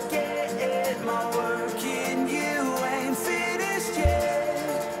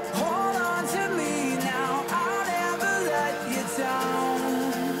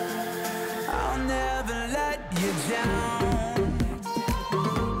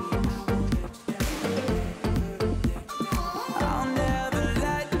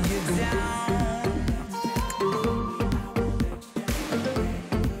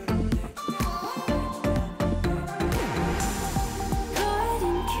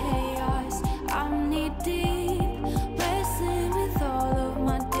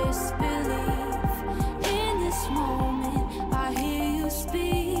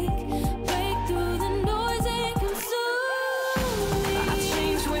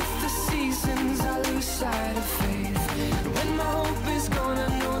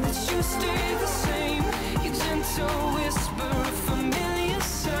to stay the same. Your gentle whisper, a familiar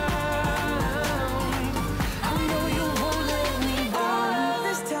sound. I know you won't let me down. All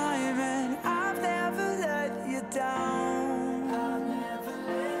this time and I've never let you down. I've never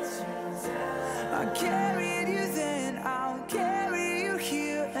let you down. I carried you then, I'll carry you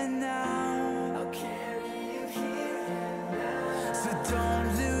here and now. I'll carry you here and now. So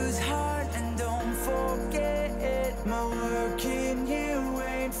don't lose heart and don't forget it. My work in you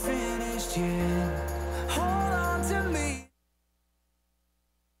ain't finished yet. Hold on to me.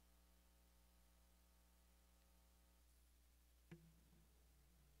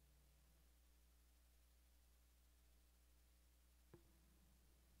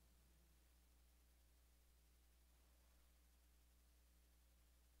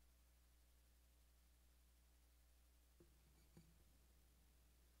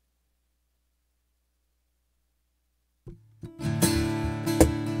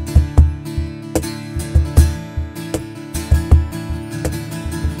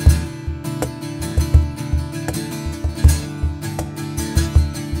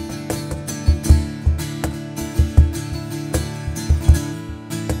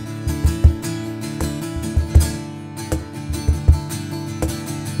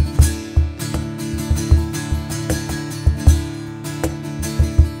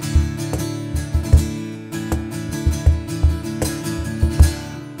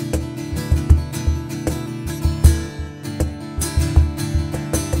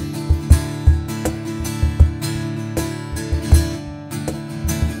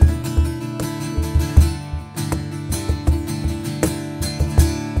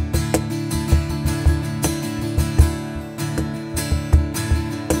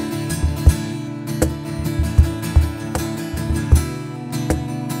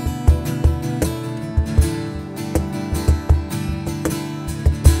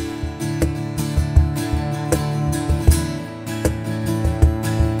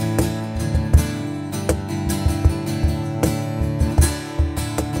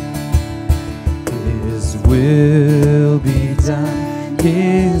 His will be done,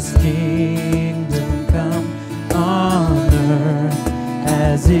 His kingdom come on earth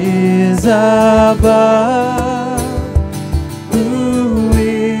as is above. Who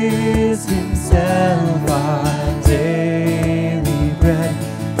is Himself our daily bread?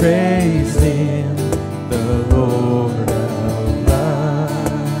 Praise Him, the Lord of love.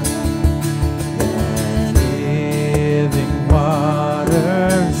 And living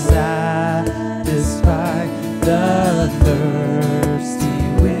water satisfy the thirsty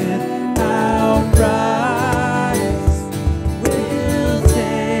without price. We'll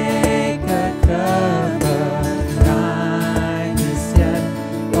take a cup of kindness, yet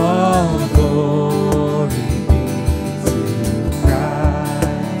all glory be to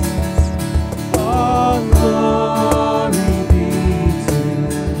Christ. All glory be to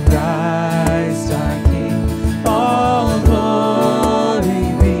Christ our King. All glory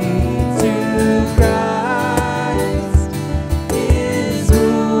be to Christ. His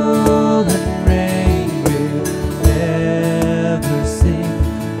rule and reign will ever sing.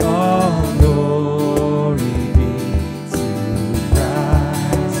 All glory be to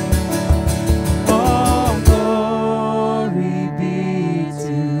Christ. All glory be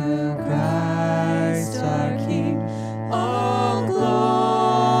to Christ our King. All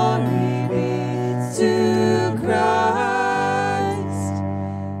glory be to Christ.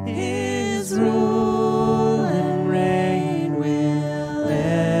 His rule and reign will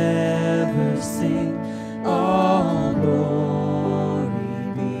ever sing. All glory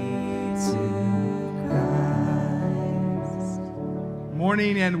be to Christ.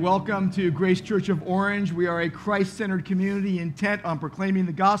 Morning and welcome to Grace Church of Orange. We are a Christ-centered community intent on proclaiming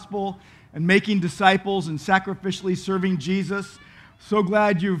the gospel and making disciples and sacrificially serving Jesus. So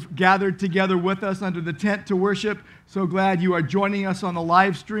glad you've gathered together with us under the tent to worship. So glad you are joining us on the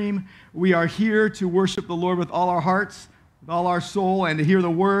live stream. We are here to worship the Lord with all our hearts, with all our soul, and to hear the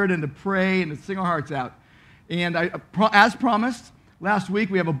word and to pray and to sing our hearts out. And as promised, last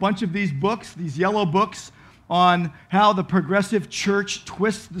week we have a bunch of these books, these yellow books, on how the progressive church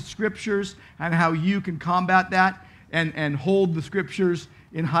twists the scriptures and how you can combat that and hold the scriptures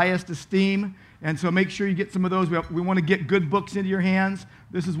in highest esteem. And so make sure you get some of those. We want to get good books into your hands.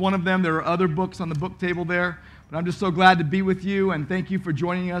 This is one of them. There are other books on the book table there. But I'm just so glad to be with you, and thank you for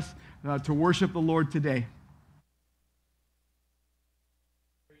joining us to worship the Lord today.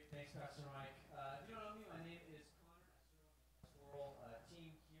 Thanks, Pastor Mike. You don't know me, my name is Connor.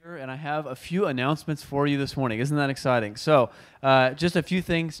 Team here, and I have a few announcements for you this morning. Isn't that exciting? So, just a few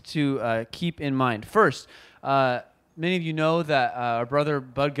things to keep in mind. First, Many of you know that our brother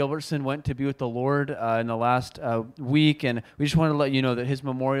Bud Gilbertson went to be with the Lord in the last week, and we just want to let you know that his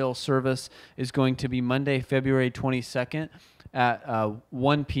memorial service is going to be Monday, February 22nd at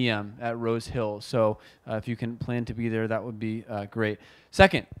 1 p.m. at Rose Hill. So if you can plan to be there, that would be great.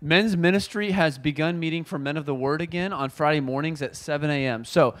 Second, men's ministry has begun meeting for Men of the Word again on Friday mornings at 7 a.m.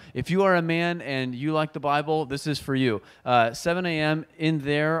 So if you are a man and you like the Bible, this is for you. 7 a.m. in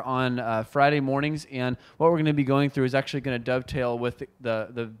there on Friday mornings, and what we're going to be going through is actually going to dovetail with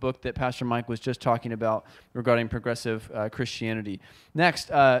the book that Pastor Mike was just talking about regarding progressive Christianity. Next,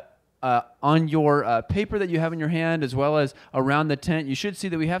 on your paper that you have in your hand, as well as around the tent, you should see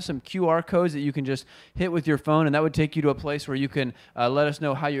that we have some QR codes that you can just hit with your phone, and that would take you to a place where you can let us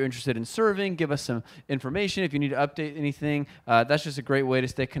know how you're interested in serving, give us some information if you need to update anything. That's just a great way to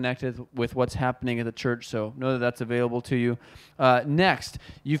stay connected with what's happening at the church, so know that that's available to you. Next,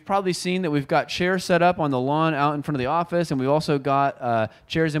 you've probably seen that we've got chairs set up on the lawn out in front of the office, and we've also got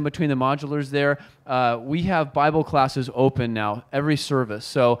chairs in between the modulars there. We have Bible classes open now every service,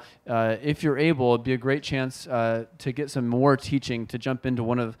 so if you're able, it'd be a great chance to get some more teaching, to jump into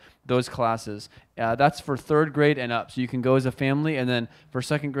one of those classes. That's for third grade and up, so you can go as a family, and then for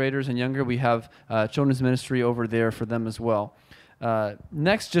second graders and younger, we have children's ministry over there for them as well.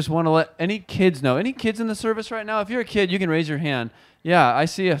 Next, just want to let any kids know. Any kids in the service right now? If you're a kid, you can raise your hand. Yeah, I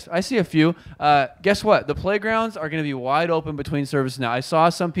see a few. Guess what? The playgrounds are going to be wide open between services now. I saw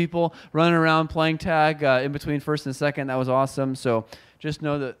some people running around playing tag in between first and second. That was awesome. So just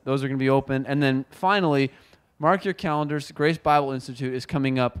know that those are going to be open. And then finally, mark your calendars. Grace Bible Institute is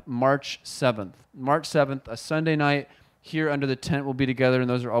coming up March 7th. March 7th, a Sunday night. Here under the tent we'll be together, and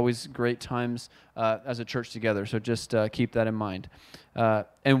those are always great times as a church together. So just keep that in mind.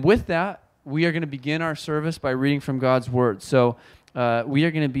 And with that, we are going to begin our service by reading from God's Word. So we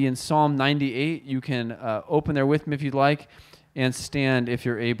are going to be in Psalm 98. You can open there with me if you'd like, and stand if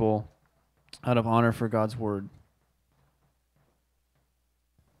you're able, out of honor for God's Word.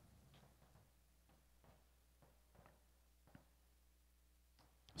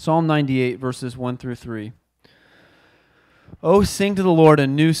 Psalm 98, verses 1 through 3. Oh, sing to the Lord a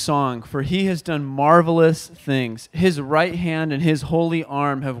new song, for he has done marvelous things. His right hand and his holy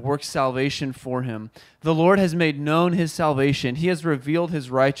arm have worked salvation for him. The Lord has made known his salvation. He has revealed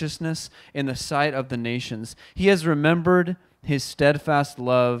his righteousness in the sight of the nations. He has remembered his steadfast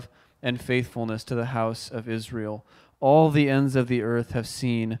love and faithfulness to the house of Israel. All the ends of the earth have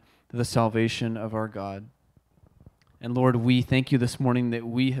seen the salvation of our God. And Lord, we thank you this morning that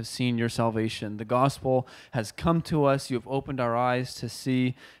we have seen your salvation. The gospel has come to us. You have opened our eyes to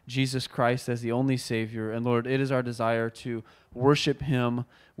see Jesus Christ as the only Savior. And Lord, it is our desire to worship him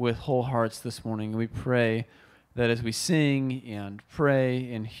with whole hearts this morning. And we pray that as we sing and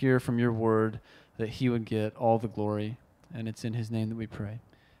pray and hear from your word, that he would get all the glory. And it's in his name that we pray.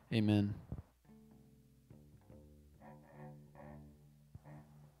 Amen.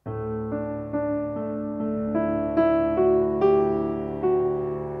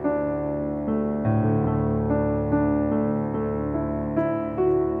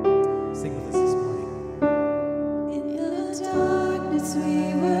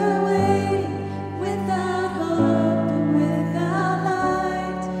 We were waiting without hope and without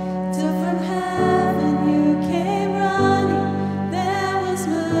light, till from heaven you came running. There was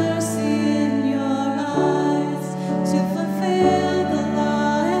mercy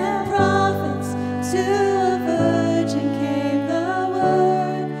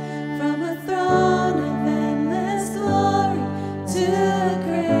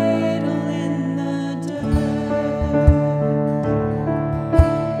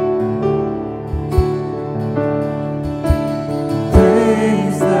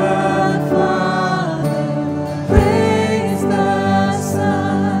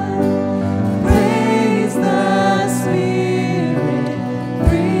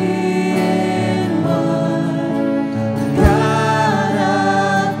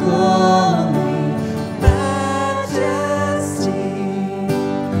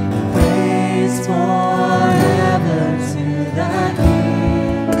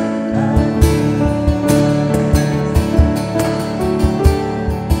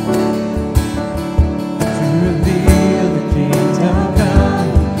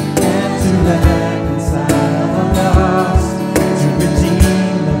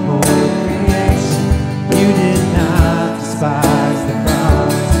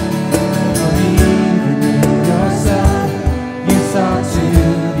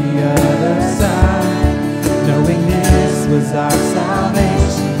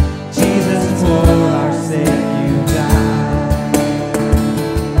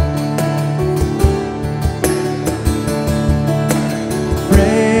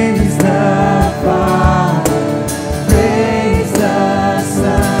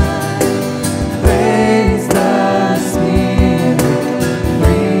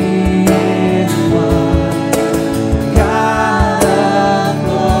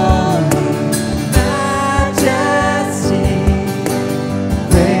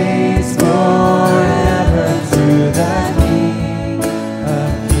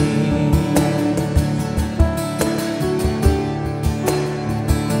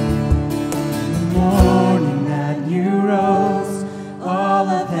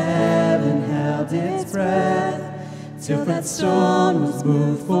that stone was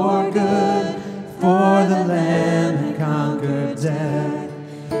moved for good, for the Lamb had conquered death,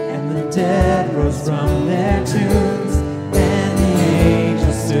 and the dead rose from their tombs, and the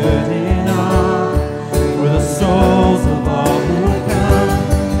angels stood in awe, for the souls of all who come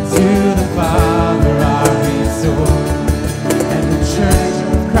to the Father are restored, and the church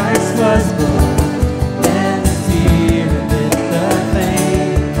of Christ was born, and the Spirit lit the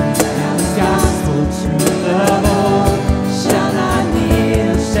flame, now the gospel truth of old shall not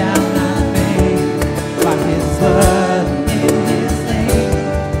kneel, shall not fade, by His blood and in His name,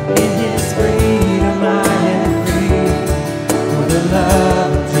 in His freedom I am free, for the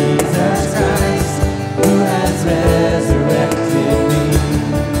love of Jesus Christ, who has resurrected me.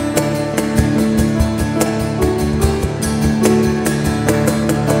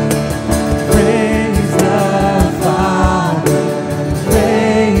 Praise the Father,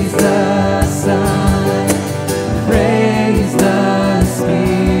 praise the Son, praise the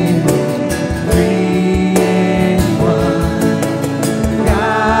Spirit, three in one,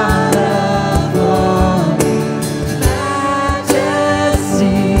 God of glory,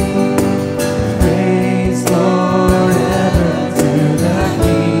 majesty, praise forever to the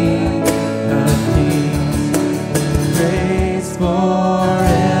King of Kings, praise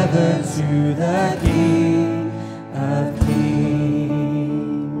forever to the King of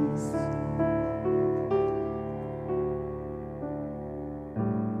Kings.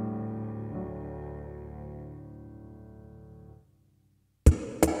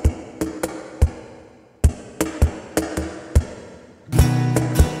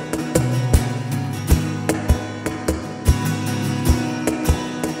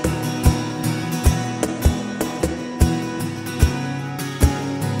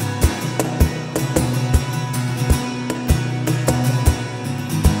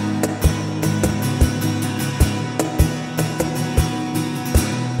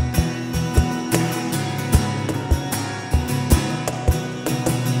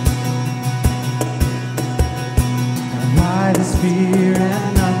 Why this fear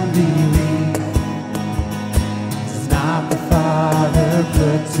and unbelief does not the Father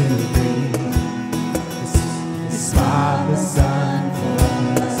put to grief? His spotless Son for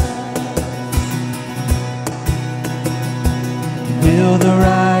us. Will the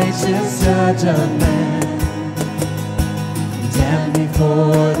righteous judge of men condemn me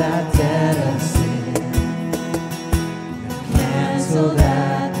for that debt of sin? Cancel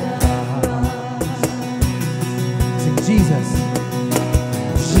that cross. Sing Jesus.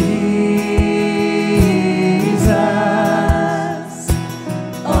 Jesus,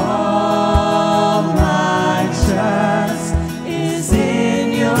 all my trust is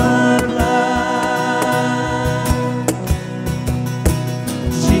in your blood.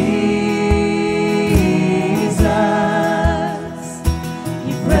 Jesus,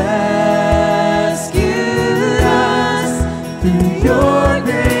 you've rescued us through your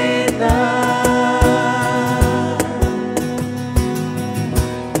great love.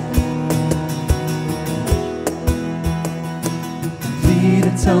 Complete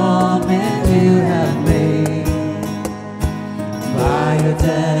atonement you have made, by your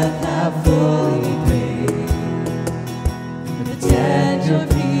death have fully paid for the dead your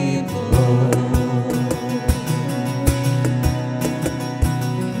people owe.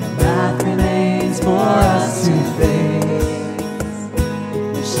 No wrath remains for us to face,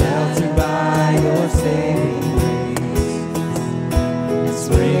 we're sheltered by your saving grace, and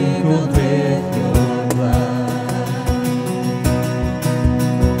sprinkled with your blood.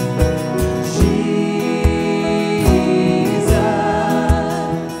 Jesus,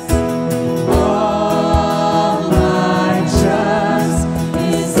 all my trust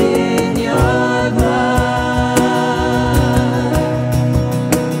is in your blood.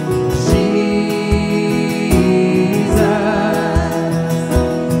 Jesus,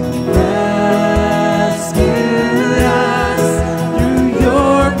 rescued us through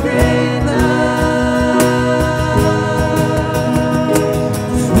your great love.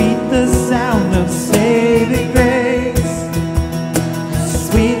 Sweet the sound of saving grace,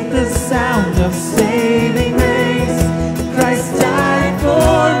 sweet the sound of saving grace, Christ died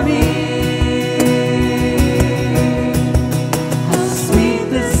for me. How sweet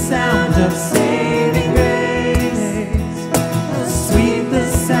the sound of saving grace, how sweet the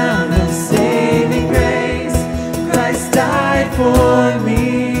sound of saving grace, Christ died for me.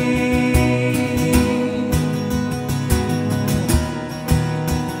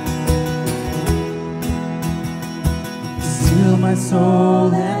 Still my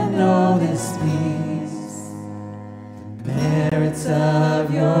soul and know this peace, the merits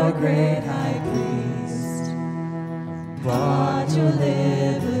of your great high priest,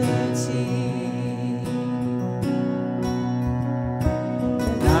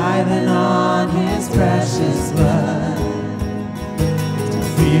 than on his precious blood. Don't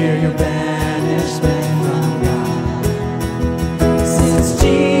fear your banishment from God, since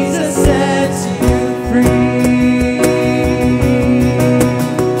Jesus sets you free.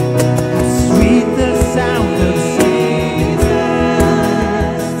 How sweet the sound of saving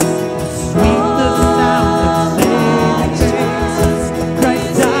grace. Sweet the sound of saving grace. Christ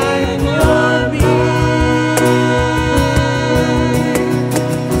died for me.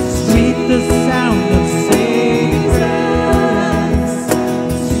 Sweet the sound of saving grace.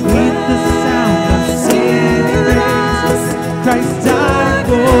 Sweet the sound of saving grace. Christ died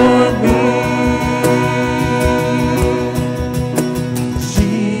for me.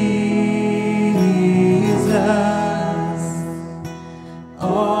 Jesus,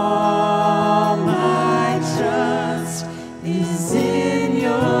 all my trust is in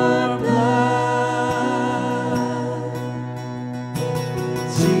your blood.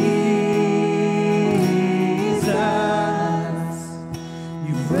 Jesus,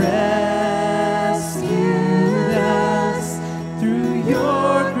 you've rescued us through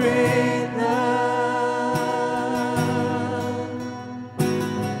your great love.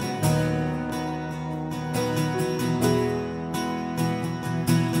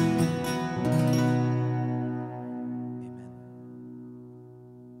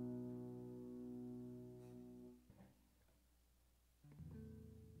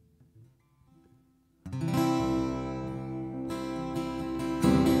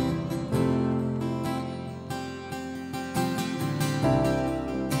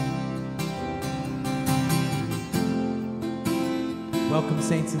 Welcome,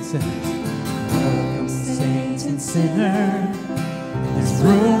 saints and sinners. Welcome, saints and sinners. There's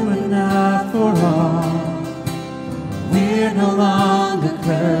room enough for all. We're no longer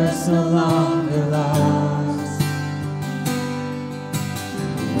cursed, no longer lost.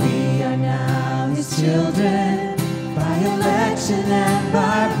 We are now His children by election and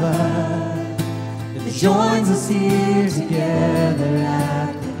by blood. That joins us here together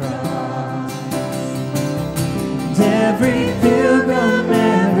at the cross. Every pilgrim,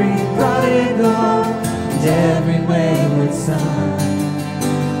 every prodigal, and every wayward son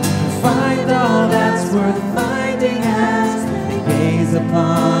find all that's worth finding as they gaze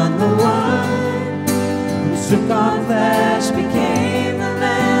upon the one who took on flesh, became the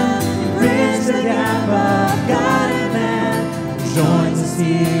Lamb, and bridged the gap of God and man, and joins us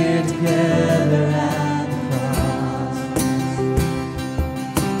here together at the cross.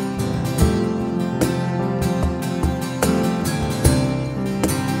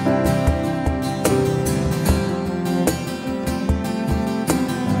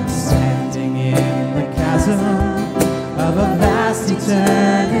 Standing in the chasm of a vast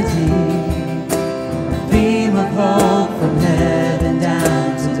eternity, a beam of hope from heaven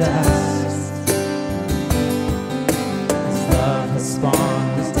down to dust. As love has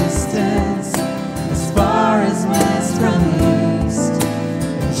spawned this distance, as far as west from east,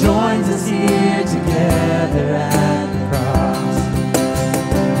 it joins us here together at the cross.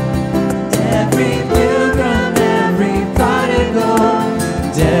 Every pilgrim, every prodigal,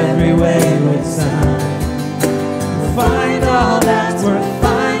 and every wayward son will find all that's worth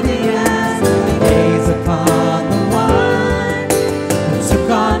finding as we gaze upon the one who took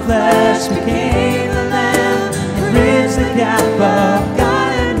on flesh, became the Lamb, and bridged the gap of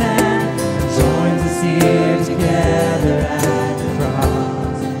God and man, and joins us here together at the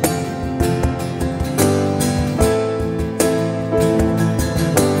cross.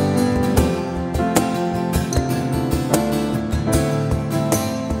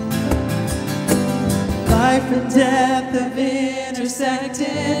 Life and death have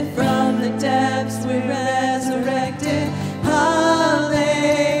intersected. From the depths we're resurrected.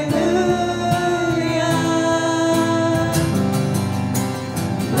 Hallelujah.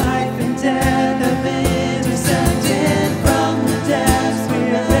 Life and death have intersected. From the depths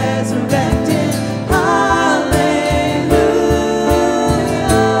we're resurrected. Hallelujah.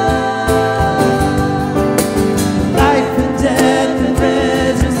 Life and death have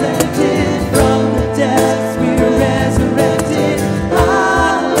intersected. From the depths we are resurrected.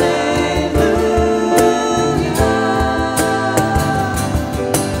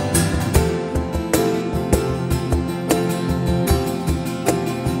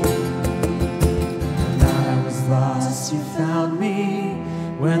 When I was lost, you found me.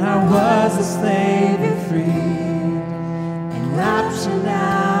 When I was a slave, you freed. In rapture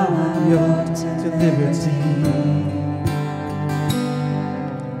now I'm yoked to liberty.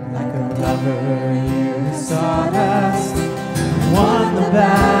 Like a lover, you sought us, won the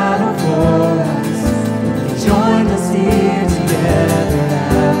battle for us. You joined us here together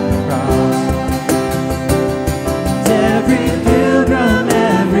at the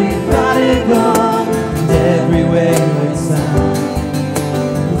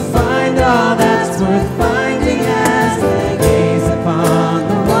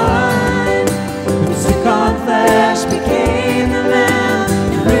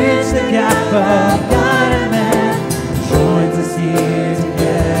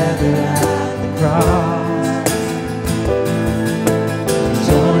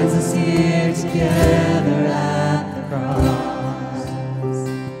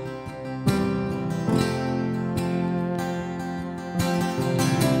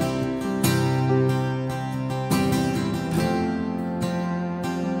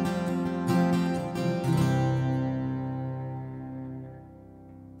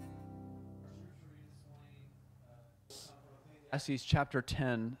Ecclesiastes chapter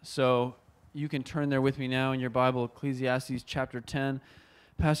 10. So you can turn there with me now in your Bible, Ecclesiastes chapter 10.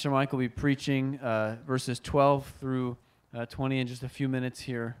 Pastor Mike will be preaching verses 12 through 20 in just a few minutes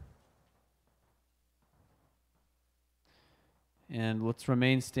here. And let's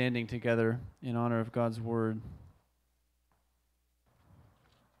remain standing together in honor of God's word.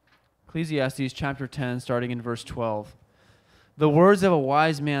 Ecclesiastes chapter 10, starting in verse 12. The words of a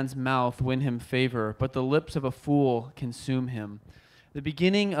wise man's mouth win him favor, but the lips of a fool consume him. The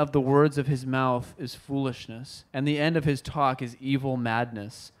beginning of the words of his mouth is foolishness, and the end of his talk is evil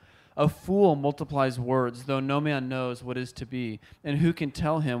madness. A fool multiplies words, though no man knows what is to be, and who can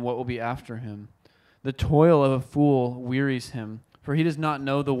tell him what will be after him? The toil of a fool wearies him, for he does not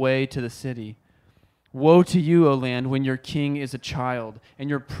know the way to the city. Woe to you, O land, when your king is a child, and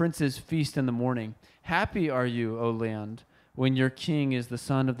your princes feast in the morning. Happy are you, O land, when your king is the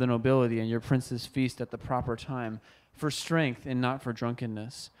son of the nobility, and your princes feast at the proper time, for strength and not for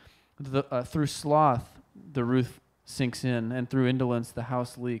drunkenness. Through sloth the roof sinks in, and through indolence the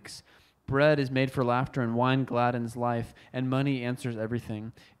house leaks. Bread is made for laughter, and wine gladdens life, and money answers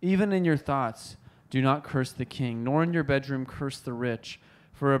everything. Even in your thoughts do not curse the king, nor in your bedroom curse the rich,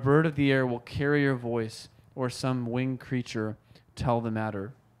 for a bird of the air will carry your voice, or some winged creature tell the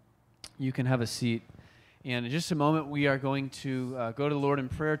matter. You can have a seat. And in just a moment, we are going to go to the Lord in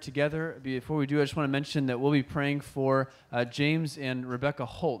prayer together. Before we do, I just want to mention that we'll be praying for James and Rebecca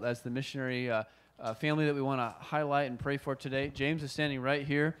Holt as the missionary family that we want to highlight and pray for today. James is standing right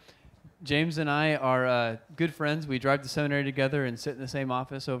here. James and I are good friends. We drive to seminary together and sit in the same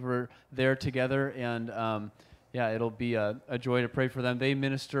office over there together. And it'll be a joy to pray for them. They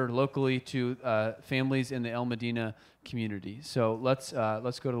minister locally to families in the El Medina community. So let's go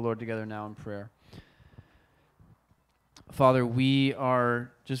to the Lord together now in prayer. Father, we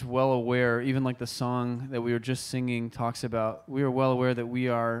are just well aware, even like the song that we were just singing talks about, we are well aware that we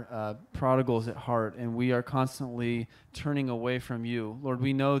are prodigals at heart, and we are constantly turning away from you. Lord,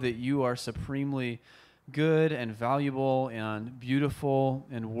 we know that you are supremely good and valuable and beautiful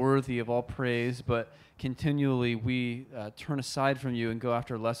and worthy of all praise, but continually we turn aside from you and go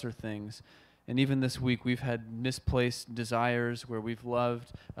after lesser things. And even this week, we've had misplaced desires where we've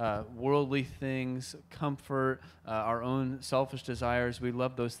loved worldly things, comfort, our own selfish desires. We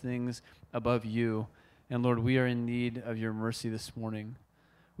love those things above you. And Lord, we are in need of your mercy this morning.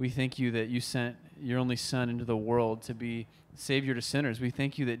 We thank you that you sent your only Son into the world to be Savior to sinners. We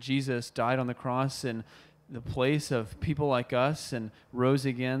thank you that Jesus died on the cross in the place of people like us and rose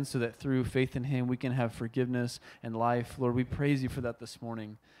again so that through faith in him we can have forgiveness and life. Lord, we praise you for that this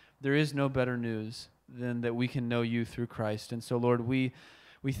morning. There is no better news than that we can know you through Christ. And so, Lord, we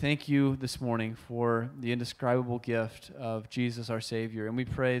thank you this morning for the indescribable gift of Jesus, our Savior. And we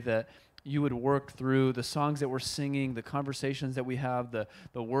pray that you would work through the songs that we're singing, the conversations that we have,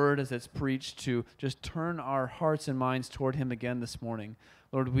 the word as it's preached, to just turn our hearts and minds toward him again this morning.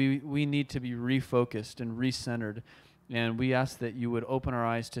 Lord, we need to be refocused and recentered. And we ask that you would open our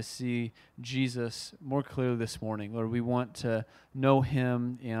eyes to see Jesus more clearly this morning. Lord, we want to know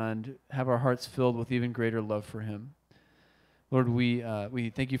him and have our hearts filled with even greater love for him. Lord, we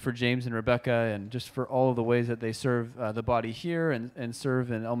thank you for James and Rebecca and just for all of the ways that they serve the body here and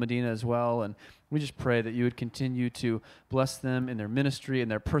serve in El Medina as well. And we just pray that you would continue to bless them in their ministry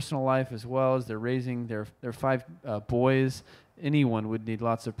and their personal life as well as they're raising their 5 boys. Anyone would need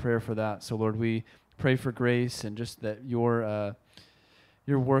lots of prayer for that. So, Lord, we pray for grace and just that your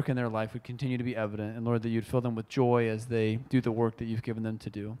work in their life would continue to be evident. And Lord, that you'd fill them with joy as they do the work that you've given them to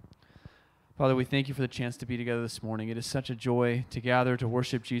do. Father, we thank you for the chance to be together this morning. It is such a joy to gather, to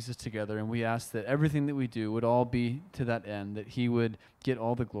worship Jesus together. And we ask that everything that we do would all be to that end, that he would get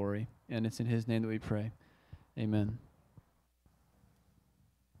all the glory. And it's in his name that we pray. Amen.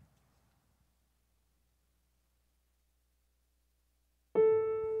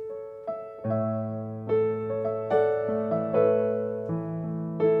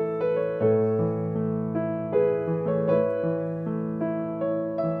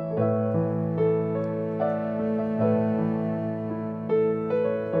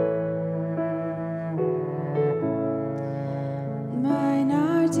 Mine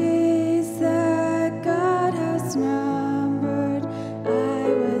are days that God has known.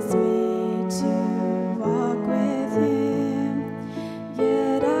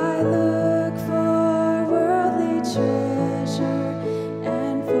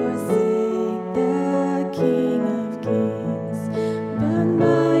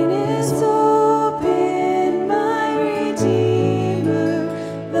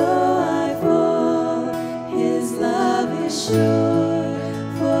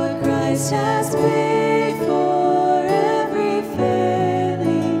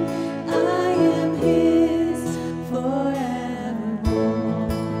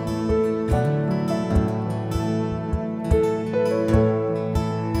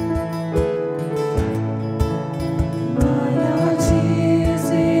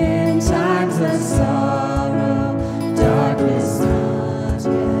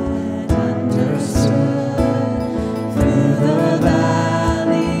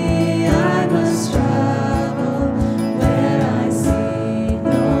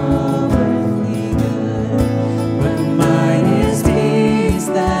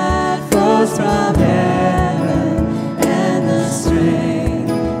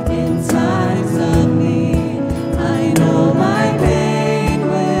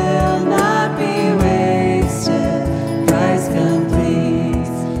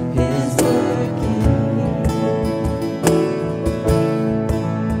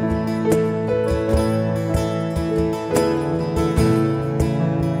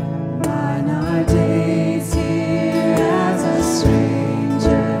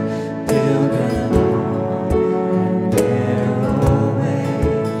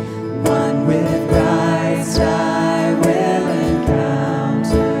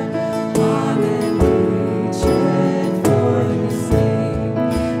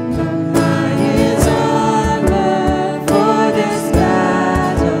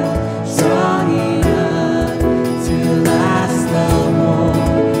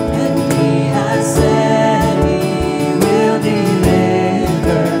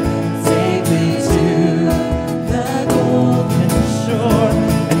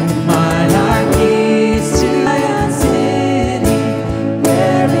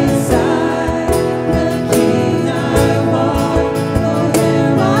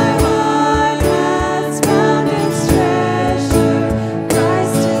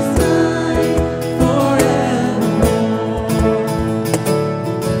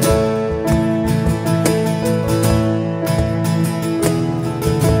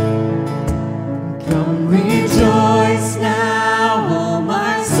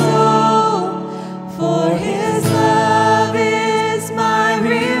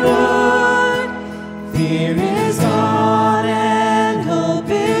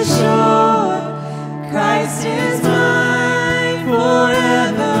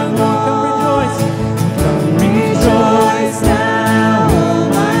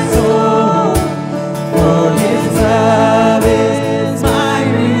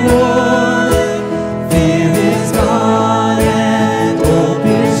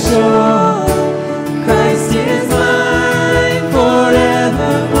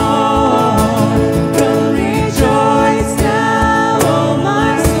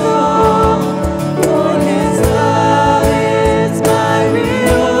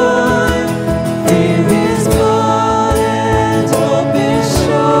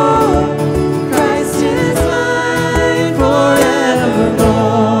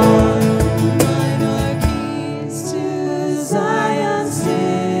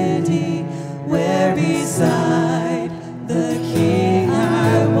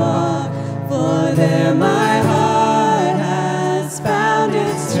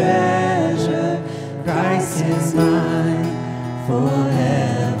 treasure. Christ is mine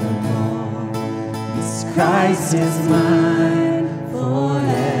forevermore. Yes, Christ is mine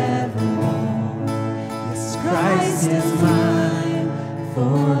forevermore. Yes, Christ is mine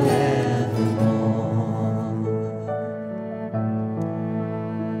forevermore.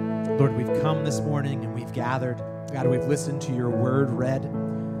 Lord, we've come this morning and we've gathered. God, we've listened to your word read.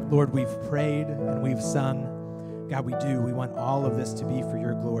 Lord, we've prayed and we've sung. God, we do. We want all of this to be for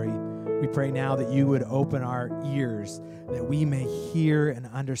your glory. We pray now that you would open our ears, that we may hear and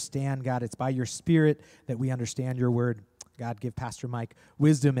understand. God, it's by your Spirit that we understand your word. God, give Pastor Mike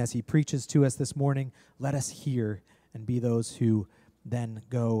wisdom as he preaches to us this morning. Let us hear and be those who then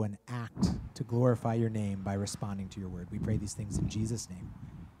go and act to glorify your name by responding to your word. We pray these things in Jesus' name.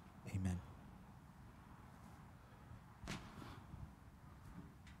 Amen.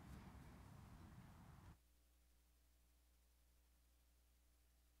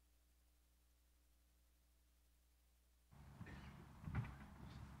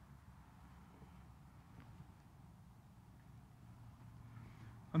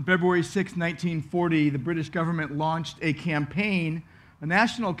 On February 6, 1940, the British government launched a campaign, a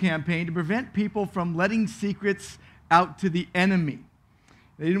national campaign, to prevent people from letting secrets out to the enemy.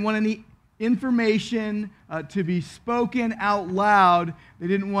 They didn't want any information to be spoken out loud. They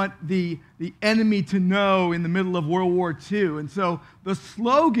didn't want the enemy to know in the middle of World War II. And so the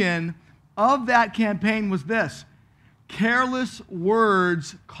slogan of that campaign was this: careless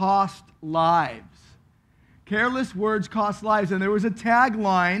words cost lives. Careless words cost lives. And there was a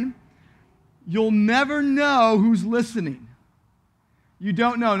tagline: you'll never know who's listening. You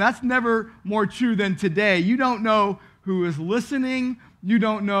don't know. And that's never more true than today. You don't know who is listening. You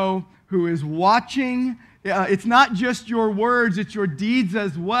don't know who is watching. It's not just your words, it's your deeds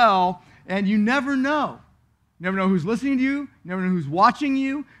as well. And you never know. You never know who's listening to you. You never know who's watching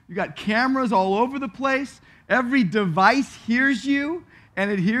you. You got cameras all over the place. Every device hears you, and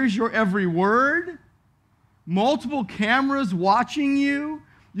it hears your every word. Multiple cameras watching you.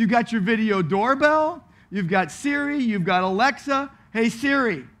 You've got your video doorbell. You've got Siri. You've got Alexa. Hey,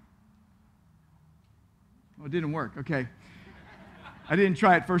 Siri. Oh, it didn't work. Okay. I didn't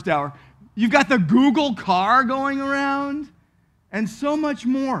try it first hour. You've got the Google car going around, and so much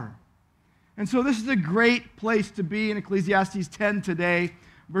more. And so this is a great place to be in Ecclesiastes 10 today,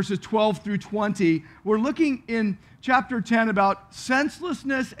 verses 12 through 20. We're looking in chapter 10 about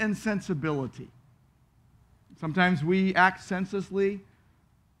senselessness and sensibility. Sometimes we act senselessly.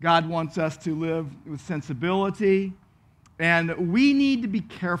 God wants us to live with sensibility, and we need to be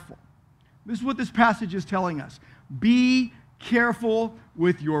careful. This is what this passage is telling us. Be careful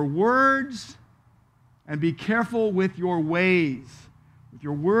with your words, and be careful with your ways, with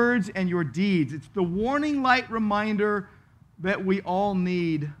your words and your deeds. It's the warning light reminder that we all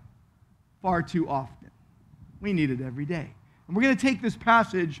need far too often. We need it every day. And we're going to take this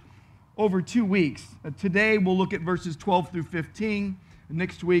passage over 2 weeks. Today we'll look at verses 12 through 15. And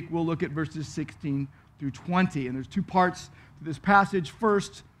next week we'll look at verses 16 through 20. And there's two parts to this passage.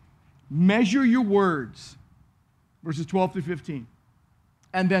 First, measure your words, verses 12 through 15.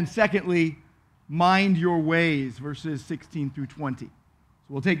 And then secondly, mind your ways, verses 16 through 20. So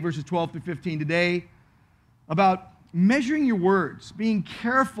we'll take verses 12 through 15 today about measuring your words, being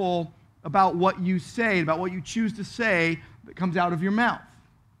careful about what you say, about what you choose to say that comes out of your mouth.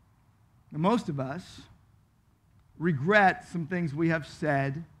 Now, most of us regret some things we have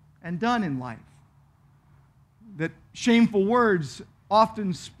said and done in life. That shameful words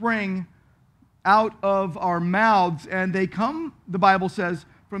often spring out of our mouths, and they come, the Bible says,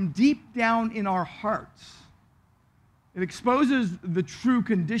 from deep down in our hearts. It exposes the true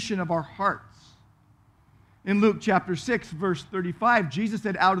condition of our hearts. In Luke chapter 6, verse 35, Jesus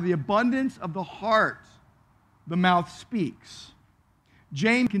said, out of the abundance of the heart, the mouth speaks.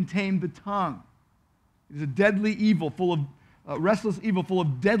 James contained the tongue. It is a deadly evil, full of restless evil, full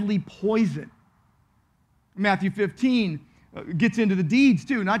of deadly poison. Matthew 15 gets into the deeds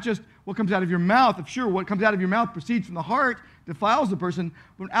too, not just what comes out of your mouth. If sure, what comes out of your mouth proceeds from the heart, defiles the person,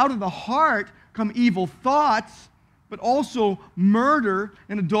 but out of the heart come evil thoughts, but also murder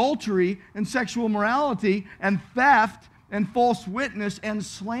and adultery and sexual immorality and theft and false witness and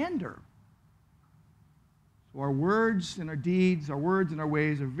slander. So our words and our deeds, our words and our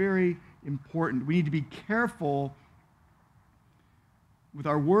ways are very important. We need to be careful with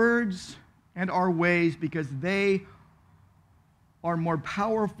our words and our ways because they are more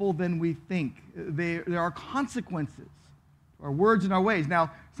powerful than we think. There are consequences to our words and our ways. Now,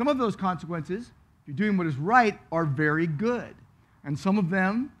 some of those consequences, if you're doing what is right, are very good. And some of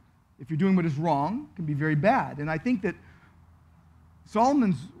them, if you're doing what is wrong, can be very bad. And I think that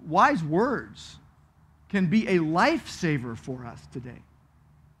Solomon's wise words can be a lifesaver for us today.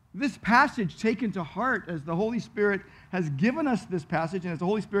 This passage taken to heart as the Holy Spirit has given us this passage and as the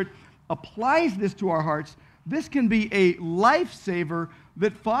Holy Spirit applies this to our hearts, this can be a lifesaver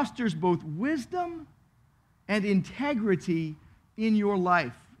that fosters both wisdom and integrity in your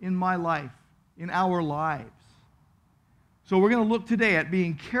life, in my life, in our lives. So we're going to look today at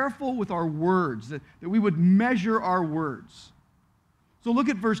being careful with our words, that we would measure our words. So look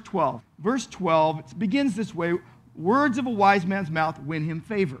at verse 12. Verse 12, it begins this way, words of a wise man's mouth win him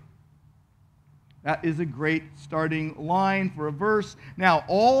favor. That is a great starting line for a verse. Now,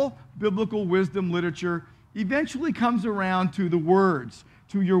 all biblical wisdom literature eventually comes around to the words,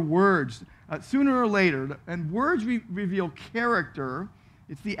 to your words, sooner or later. And words reveal character.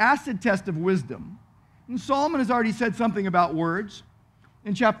 It's the acid test of wisdom. And Solomon has already said something about words.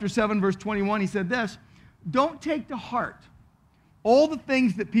 In chapter 7, verse 21, he said this, "Don't take to heart all the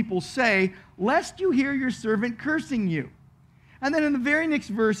things that people say, lest you hear your servant cursing you." And then in the very next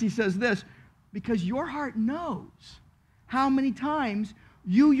verse, he says this, "Because your heart knows how many times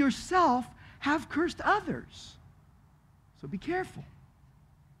you yourself have cursed others. So be careful."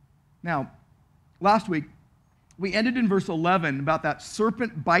 Now, last week, we ended in verse 11 about that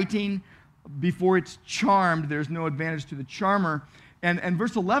serpent biting before it's charmed. There's no advantage to the charmer. And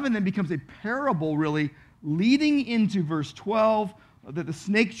verse 11 then becomes a parable, really, leading into verse 12, that the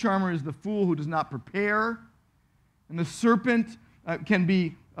snake charmer is the fool who does not prepare. And the serpent can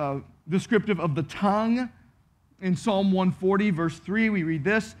be descriptive of the tongue. In Psalm 140, verse 3, we read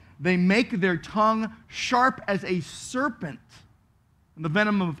this, "They make their tongue sharp as a serpent, and the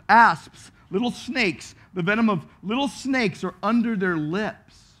venom of asps, little snakes, the venom of little snakes are under their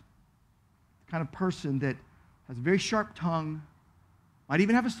lips." The kind of person that has a very sharp tongue, might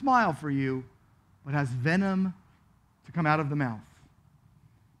even have a smile for you, but has venom to come out of the mouth.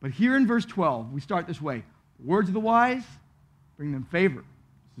 But here in verse 12, we start this way. The words of the wise bring them favor.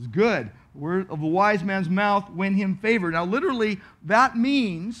 This is good. The word of the wise man's mouth win him favor. Now, literally, that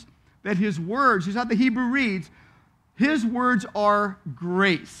means that his words, here's how the Hebrew reads, his words are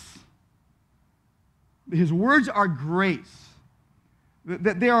grace. His words are grace.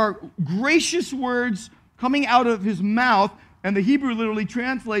 That there are gracious words coming out of his mouth, and the Hebrew literally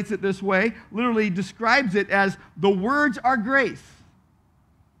translates it this way, literally describes it as the words are grace.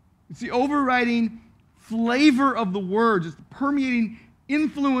 It's the overriding flavor of the words. It's the permeating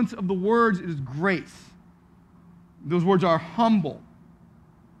influence of the words. It is grace. Those words are humble.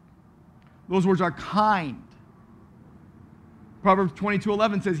 Those words are kind. Proverbs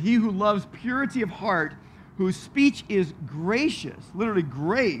 22:11 says, "He who loves purity of heart, whose speech is gracious," literally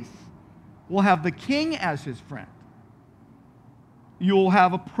grace, "will have the king as his friend." You'll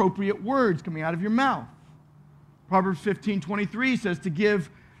have appropriate words coming out of your mouth. Proverbs 15:23 says to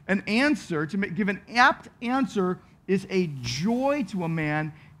give an answer, to give an apt answer is a joy to a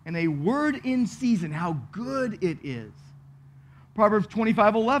man, and a word in season, how good it is. Proverbs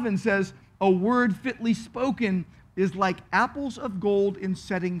 25:11 says, "A word fitly spoken is like apples of gold in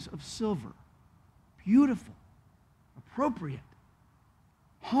settings of silver." Beautiful, appropriate,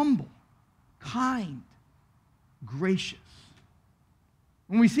 humble, kind, gracious.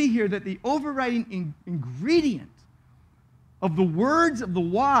 And we see here that the overriding ingredient of the words of the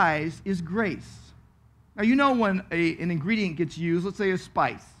wise is grace. Now, you know when an ingredient gets used, let's say a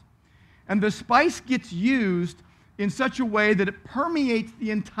spice, and the spice gets used in such a way that it permeates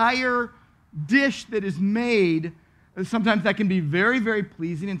the entire dish that is made, sometimes that can be very, very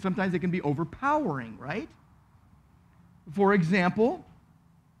pleasing, and sometimes it can be overpowering, right? For example,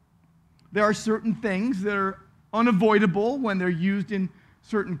 there are certain things that are unavoidable when they're used in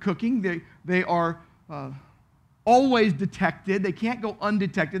certain cooking. They are always detected. They can't go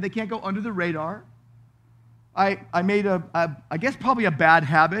undetected. They can't go under the radar. I made I guess probably a bad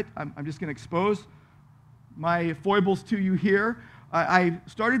habit. I'm just going to expose my foibles to you here. I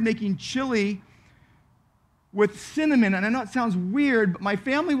started making chili with cinnamon, and I know it sounds weird, but my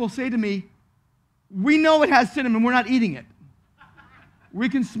family will say to me, "We know it has cinnamon. We're not eating it. We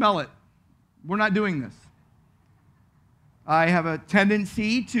can smell it. We're not doing this." I have a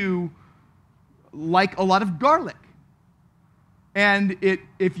tendency to like a lot of garlic. And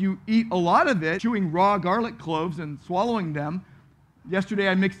if you eat a lot of it, chewing raw garlic cloves and swallowing them, yesterday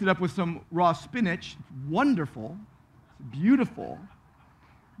I mixed it up with some raw spinach. It's wonderful. It's beautiful.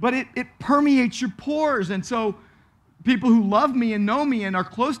 But it permeates your pores. And so people who love me and know me and are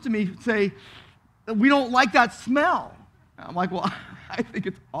close to me say, "We don't like that smell." And I'm like, "Well, I think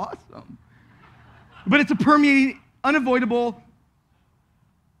it's awesome." But it's a permeating, unavoidable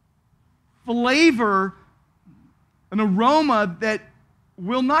flavor, an aroma that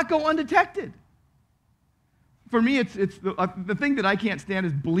will not go undetected. For me, it's the thing that I can't stand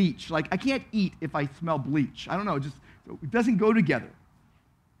is bleach. Like, I can't eat if I smell bleach. I don't know, it doesn't go together.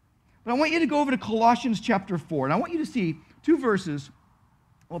 But I want you to go over to Colossians chapter 4, and I want you to see two verses.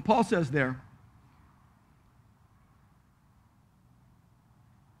 Well, Paul says there,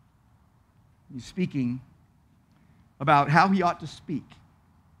 he's speaking about how he ought to speak.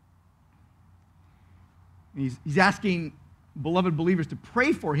 He's asking beloved believers to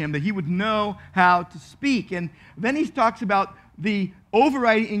pray for him that he would know how to speak. And then he talks about the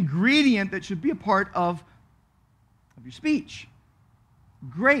overriding ingredient that should be a part of your speech.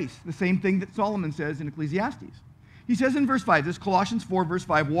 Grace, the same thing that Solomon says in Ecclesiastes. He says in verse 5, this is Colossians 4, verse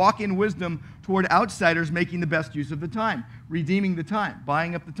 5, walk in wisdom toward outsiders, making the best use of the time, redeeming the time,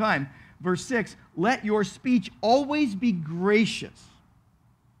 buying up the time. Verse 6, let your speech always be gracious,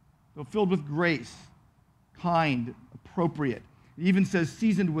 so filled with grace, kind, appropriate. It even says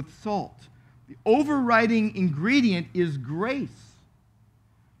seasoned with salt. The overriding ingredient is grace.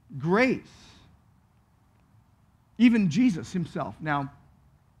 Grace. Even Jesus himself. Now,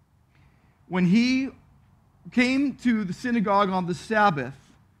 when he came to the synagogue on the Sabbath,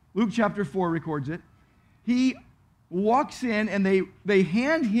 Luke chapter 4 records it, he walks in and they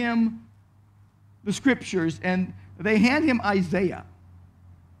hand him the scriptures and they hand him Isaiah.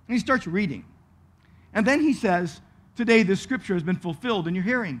 And he starts reading. And then he says, today this scripture has been fulfilled in your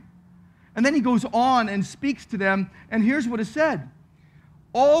hearing. And then he goes on and speaks to them, and here's what is said.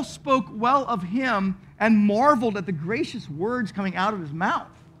 All spoke well of him and marveled at the gracious words coming out of his mouth.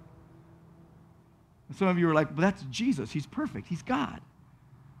 And some of you are like, well, that's Jesus. He's perfect. He's God.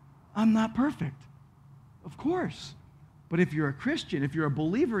 I'm not perfect. Of course. But if you're a Christian, if you're a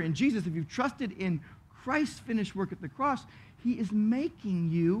believer in Jesus, if you've trusted in Christ's finished work at the cross, he is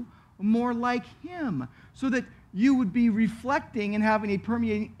making you more like him so that you would be reflecting and having a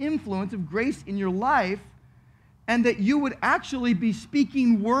permeating influence of grace in your life, and that you would actually be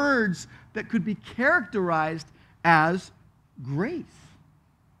speaking words that could be characterized as grace.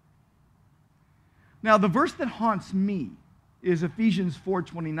 Now, the verse that haunts me is Ephesians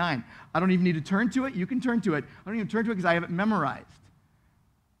 4:29. I don't even need to turn to it. You can turn to it. I don't even turn to it because I have it memorized.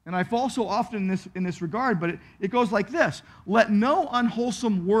 And I fall so often in this regard, but it goes like this. Let no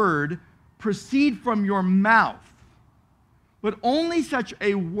unwholesome word proceed from your mouth, but only such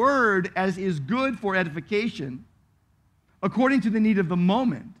a word as is good for edification, according to the need of the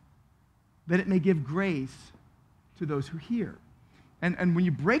moment, that it may give grace to those who hear. And when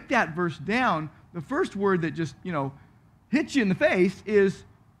you break that verse down, the first word that just, hits you in the face is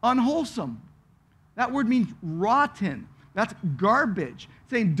unwholesome. That word means rotten. That's garbage.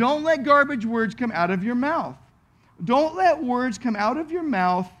 Saying, don't let garbage words come out of your mouth. Don't let words come out of your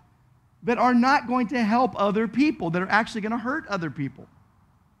mouth that are not going to help other people, that are actually going to hurt other people.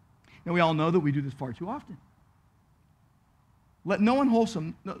 And we all know that we do this far too often. Let no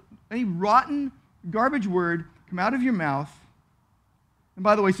unwholesome, any rotten garbage word come out of your mouth. And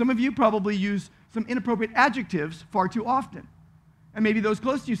by the way, some of you probably use some inappropriate adjectives far too often. And maybe those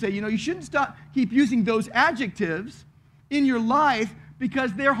close to you say, you shouldn't keep using those adjectives in your life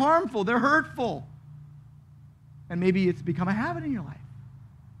because they're harmful, they're hurtful. And maybe it's become a habit in your life.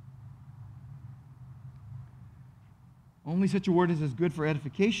 Only such a word as good for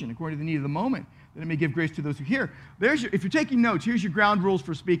edification, according to the need of the moment, that it may give grace to those who hear. If you're taking notes, here's your ground rules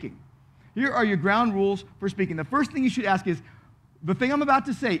for speaking. Here are your ground rules for speaking. The first thing you should ask is, the thing I'm about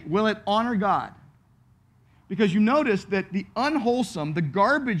to say, will it honor God? Because you notice that the unwholesome, the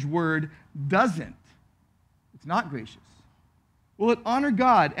garbage word, doesn't. It's not gracious. Will it honor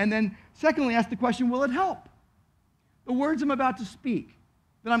God? And then secondly, ask the question, will it help? The words I'm about to speak,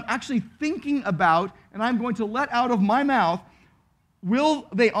 that I'm actually thinking about and I'm going to let out of my mouth, will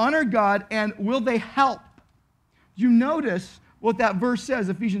they honor God and will they help? You notice what that verse says,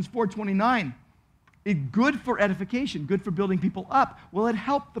 Ephesians 4:29. It's good for edification, good for building people up. Will it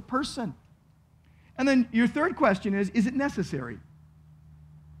help the person? And then your third question is it necessary?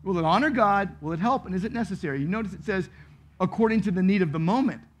 Will it honor God? Will it help? And is it necessary? You notice it says, according to the need of the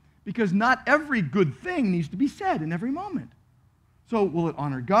moment, because not every good thing needs to be said in every moment. So will it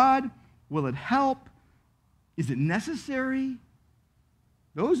honor God? Will it help? Is it necessary?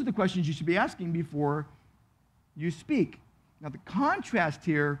 Those are the questions you should be asking before you speak. Now, the contrast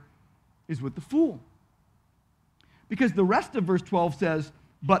here is with the fool. Because the rest of verse 12 says,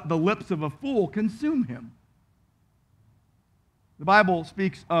 but the lips of a fool consume him. The Bible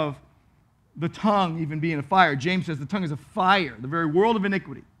speaks of the tongue even being a fire. James says the tongue is a fire, the very world of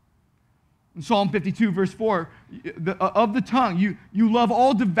iniquity. In Psalm 52, verse 4, of the tongue, you love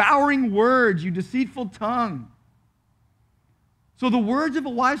all devouring words, you deceitful tongue. So the words of a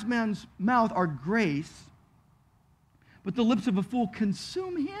wise man's mouth are grace, but the lips of a fool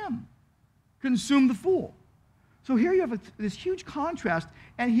consume him, consume the fool. So here you have this huge contrast,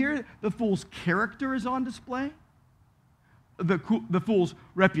 and here the fool's character is on display. The fool's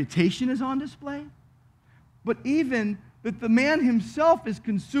reputation is on display. But even that the man himself is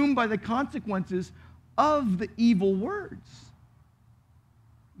consumed by the consequences of the evil words.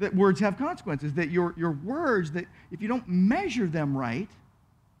 That words have consequences, that your words, that if you don't measure them right,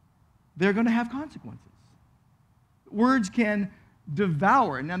 they're going to have consequences. Words can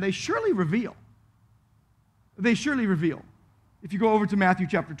devour. Now, they surely reveal. They surely reveal. If you go over to Matthew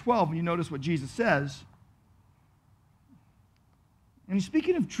chapter 12 and you notice what Jesus says, and he's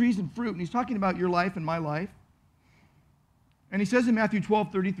speaking of trees and fruit, and he's talking about your life and my life. And he says in Matthew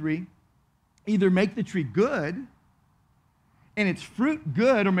 12:33, either make the tree good and its fruit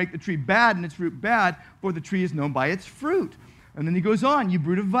good, or make the tree bad and its fruit bad, for the tree is known by its fruit. And then he goes on, you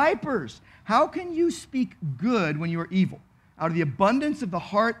brood of vipers, how can you speak good when you are evil? Out of the abundance of the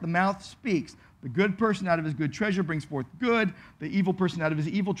heart, the mouth speaks. The good person out of his good treasure brings forth good. The evil person out of his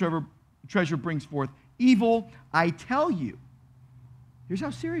evil treasure brings forth evil. I tell you, here's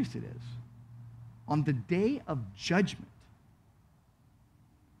how serious it is. On the day of judgment,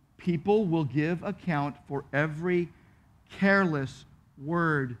 people will give account for every careless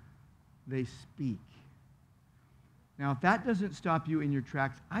word they speak. Now, if that doesn't stop you in your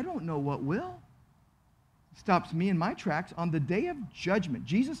tracks, I don't know what will. It stops me in my tracks on the day of judgment.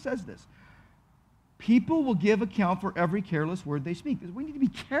 Jesus says this. People will give account for every careless word they speak. We need to be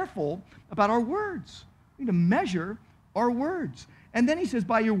careful about our words. We need to measure our words. And then he says,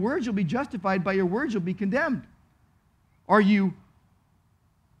 by your words you'll be justified, by your words you'll be condemned. Are you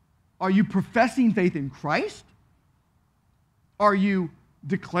professing faith in Christ? Are you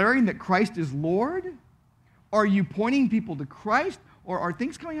declaring that Christ is Lord? Are you pointing people to Christ? Or are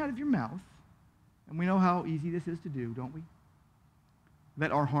things coming out of your mouth, and we know how easy this is to do, don't we?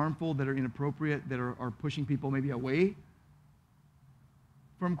 That are harmful, that are inappropriate, that are pushing people maybe away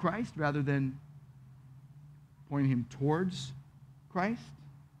from Christ rather than pointing him towards Christ?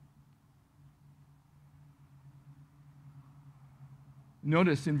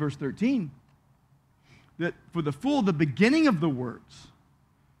 Notice in verse 13 that for the fool, the beginning of the words,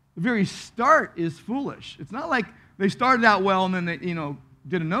 the very start is foolish. It's not like they started out well and then they,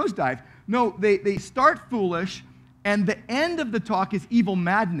 did a nosedive. No, they start foolish, and the end of the talk is evil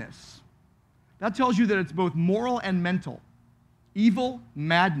madness. That tells you that it's both moral and mental. Evil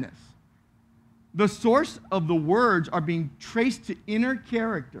madness. The source of the words are being traced to inner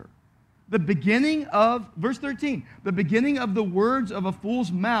character. The beginning of, verse 13, the beginning of the words of a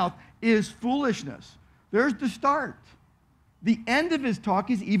fool's mouth is foolishness. There's the start. The end of his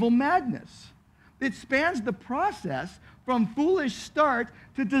talk is evil madness. It spans the process from foolish start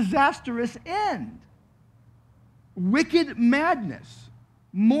to disastrous end. Wicked madness,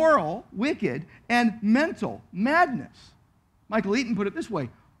 moral, wicked, and mental madness. Michael Eaton put it this way,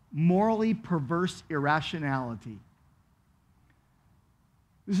 morally perverse irrationality.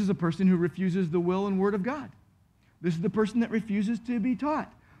 This is a person who refuses the will and word of God. This is the person that refuses to be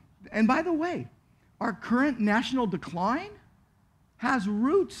taught. And by the way, our current national decline has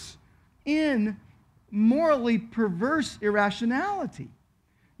roots in morally perverse irrationality.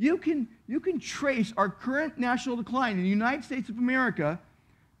 You can trace our current national decline in the United States of America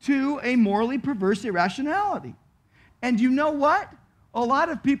to a morally perverse irrationality. And you know what? A lot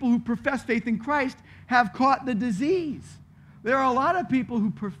of people who profess faith in Christ have caught the disease. There are a lot of people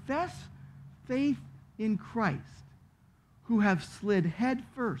who profess faith in Christ who have slid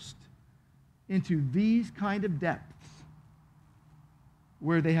headfirst into these kind of depths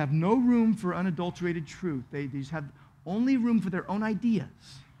where they have no room for unadulterated truth. They just have only room for their own ideas.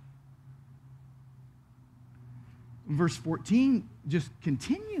 Verse 14 just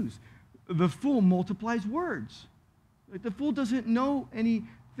continues. The fool multiplies words. Like the fool doesn't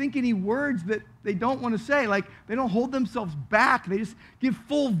think any words that they don't want to say. Like they don't hold themselves back. They just give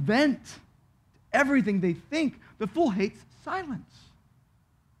full vent to everything they think. The fool hates silence.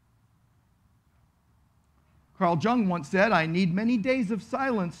 Carl Jung once said, I need many days of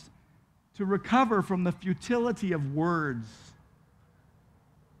silence to recover from the futility of words.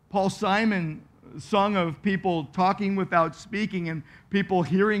 Paul Simon sung of people talking without speaking and people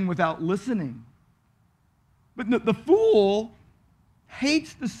hearing without listening. But the fool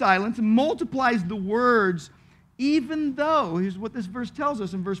hates the silence and multiplies the words, even though, here's what this verse tells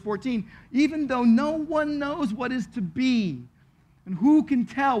us in verse 14, even though no one knows what is to be, and who can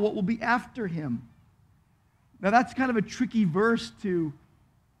tell what will be after him. Now that's kind of a tricky verse to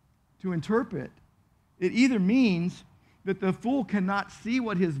interpret. It either means that the fool cannot see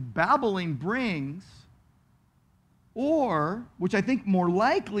what his babbling brings, or, which I think more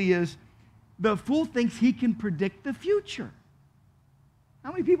likely is, the fool thinks he can predict the future.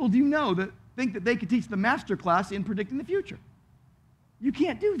 How many people do you know that think that they could teach the master class in predicting the future? You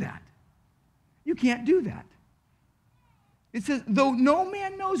can't do that. You can't do that. It says, though no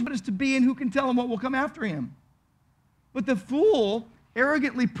man knows what is to be and who can tell him what will come after him. But the fool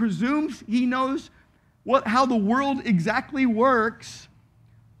arrogantly presumes he knows how the world exactly works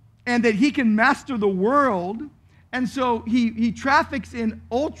and that he can master the world. And so he traffics in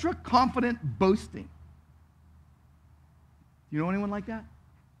ultra-confident boasting. You know anyone like that?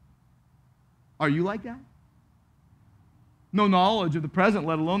 Are you like that? No knowledge of the present,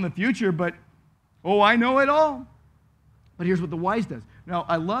 let alone the future, but, oh, I know it all. But here's what the wise does. Now,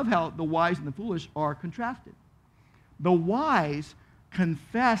 I love how the wise and the foolish are contrasted. The wise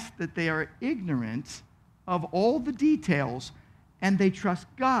confess that they are ignorant of all the details, and they trust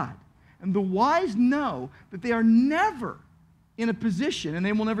God. And the wise know that they are never in a position, and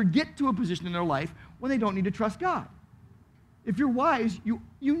they will never get to a position in their life when they don't need to trust God. If you're wise, you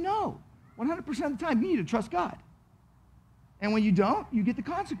know 100% of the time you need to trust God. And when you don't, you get the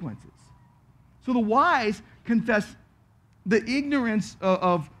consequences. So the wise confess the ignorance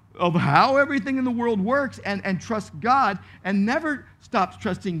of how everything in the world works and trust God and never stops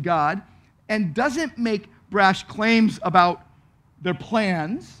trusting God and doesn't make brash claims about their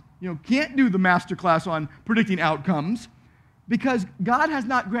plans. Can't do the master class on predicting outcomes because God has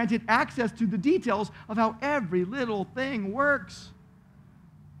not granted access to the details of how every little thing works.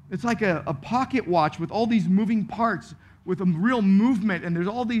 It's like a pocket watch with all these moving parts with a real movement, and there's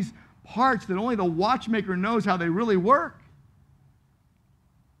all these parts that only the watchmaker knows how they really work.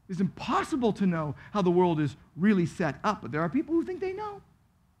 It's impossible to know how the world is really set up, but there are people who think they know.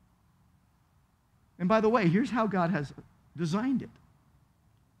 And by the way, here's how God has designed it.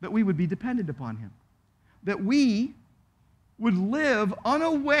 That we would be dependent upon him. That we would live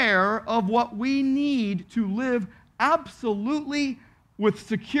unaware of what we need to live absolutely with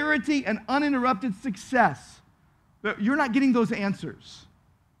security and uninterrupted success. That you're not getting those answers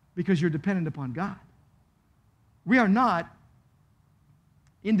because you're dependent upon God. We are not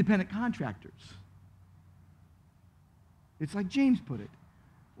independent contractors. It's like James put it.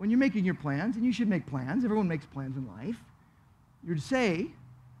 When you're making your plans, and you should make plans, everyone makes plans in life, you're to say,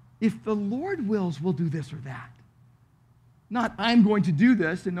 if the Lord wills, we'll do this or that. Not, I'm going to do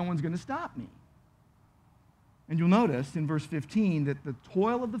this and no one's going to stop me. And you'll notice in verse 15 that the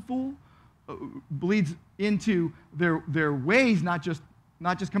toil of the fool bleeds into their ways, not just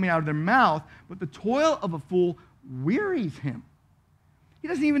coming out of their mouth, but the toil of a fool wearies him. He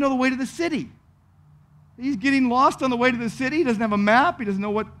doesn't even know the way to the city. He's getting lost on the way to the city. He doesn't have a map. He doesn't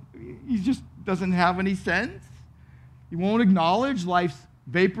know he just doesn't have any sense. He won't acknowledge life's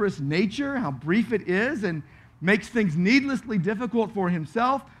vaporous nature, how brief it is, and makes things needlessly difficult for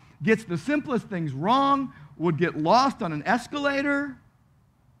himself, gets the simplest things wrong, would get lost on an escalator.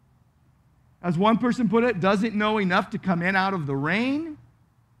 As one person put it, doesn't know enough to come in out of the rain.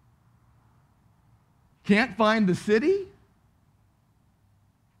 Can't find the city.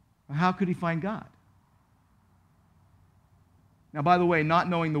 How could he find God? Now, by the way, not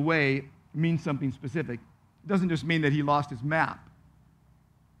knowing the way means something specific. It doesn't just mean that he lost his map.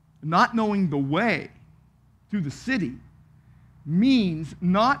 Not knowing the way to the city means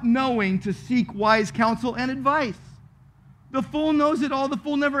not knowing to seek wise counsel and advice. The fool knows it all. The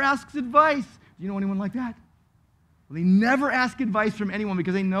fool never asks advice. Do you know anyone like that? Well, they never ask advice from anyone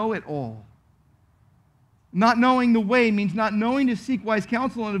because they know it all. Not knowing the way means not knowing to seek wise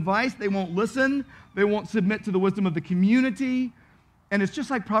counsel and advice. They won't listen. They won't submit to the wisdom of the community. And it's just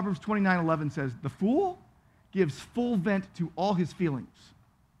like Proverbs 29:11 says, the fool gives full vent to all his feelings.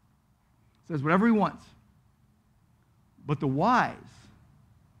 Says whatever he wants. But the wise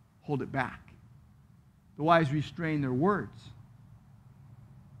hold it back. The wise restrain their words.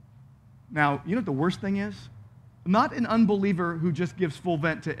 Now, you know what the worst thing is? Not an unbeliever who just gives full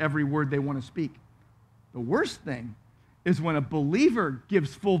vent to every word they want to speak. The worst thing is when a believer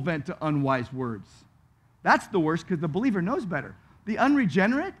gives full vent to unwise words. That's the worst because the believer knows better. The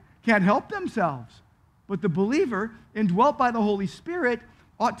unregenerate can't help themselves. But the believer, indwelt by the Holy Spirit,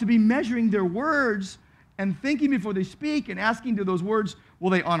 ought to be measuring their words and thinking before they speak and asking, do those words, will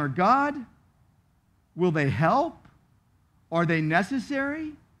they honor God? Will they help? Are they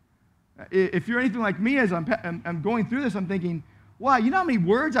necessary? If you're anything like me, as I'm going through this, I'm thinking, wow, you know how many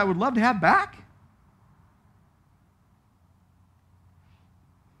words I would love to have back?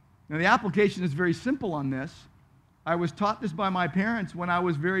 Now, the application is very simple on this. I was taught this by my parents when I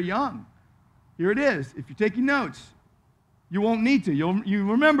was very young. Here it is. If you're taking notes, You won't need to. You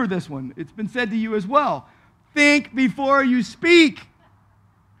remember this one. It's been said to you as well. Think before you speak.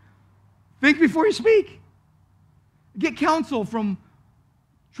 Think before you speak. Get counsel from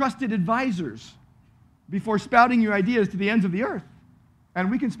trusted advisors before spouting your ideas to the ends of the earth. And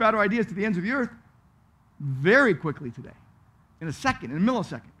we can spout our ideas to the ends of the earth very quickly today, in a second, in a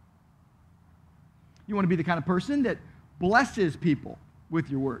millisecond. You want to be the kind of person that blesses people with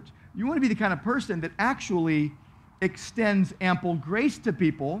your words. You want to be the kind of person that actually extends ample grace to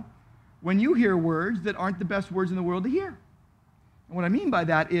people when you hear words that aren't the best words in the world to hear. And what I mean by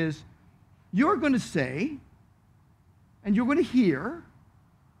that is you're going to say and you're going to hear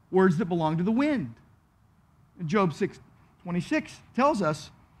words that belong to the wind. Job 6:26 tells us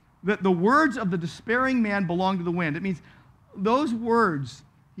that the words of the despairing man belong to the wind. It means those words,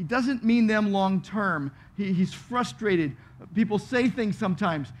 he doesn't mean them long term. He's frustrated. People say things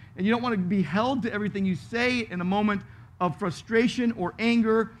sometimes, and you don't want to be held to everything you say in a moment of frustration or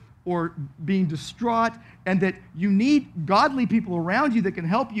anger or being distraught, and that you need godly people around you that can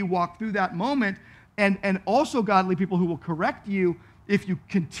help you walk through that moment, and also godly people who will correct you if you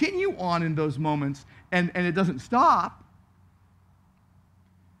continue on in those moments and it doesn't stop.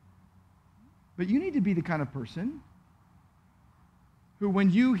 But you need to be the kind of person who,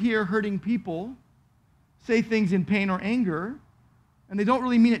 when you hear hurting people say things in pain or anger, and they don't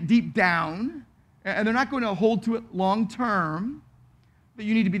really mean it deep down, and they're not going to hold to it long term, that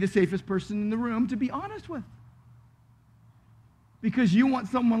you need to be the safest person in the room to be honest with. Because you want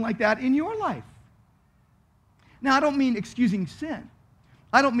someone like that in your life. Now, I don't mean excusing sin.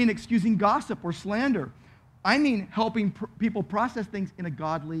 I don't mean excusing gossip or slander. I mean helping people process things in a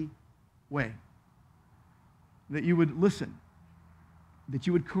godly way. That you would listen, that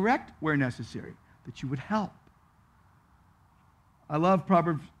you would correct where necessary, that you would help. I love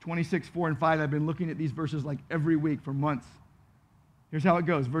Proverbs 26:4-5. I've been looking at these verses like every week for months. Here's how it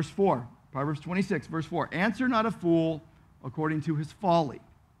goes. Verse 4, Proverbs 26, verse 4. Answer not a fool according to his folly,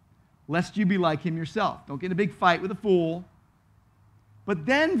 lest you be like him yourself. Don't get in a big fight with a fool. But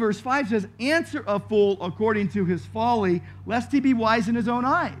then verse 5 says, answer a fool according to his folly, lest he be wise in his own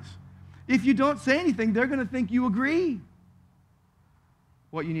eyes. If you don't say anything, they're going to think you agree.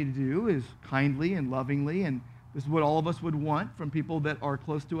 What you need to do is kindly and lovingly, and this is what all of us would want from people that are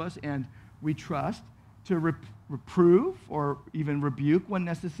close to us and we trust, to reprove or even rebuke when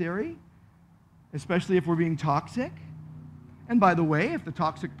necessary, especially if we're being toxic. And by the way, if the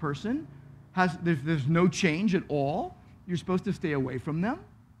toxic person there's no change at all, you're supposed to stay away from them,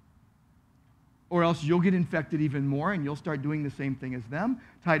 or else you'll get infected even more and you'll start doing the same thing as them.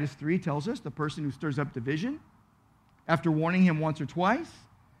 Titus 3 tells us the person who stirs up division, after warning him once or twice,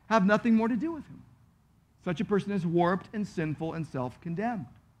 have nothing more to do with him. Such a person is warped and sinful and self-condemned.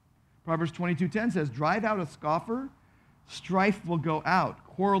 Proverbs 22:10 says, drive out a scoffer, strife will go out,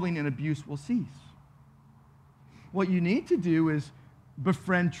 quarreling and abuse will cease. What you need to do is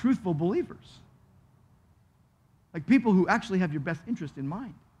befriend truthful believers, like people who actually have your best interest in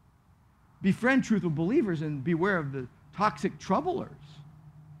mind. Befriend truthful believers and beware of the toxic troublers.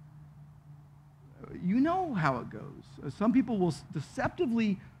 You know how it goes. Some people will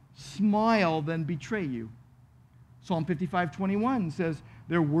deceptively smile, then betray you. Psalm 55:21 says,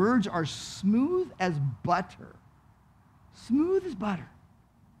 their words are smooth as butter. Smooth as butter.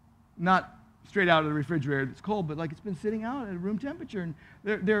 Not straight out of the refrigerator that's cold, but like it's been sitting out at room temperature. And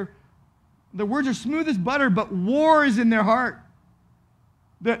their words are smooth as butter, but war is in their heart.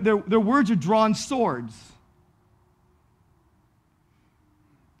 Their words are drawn swords.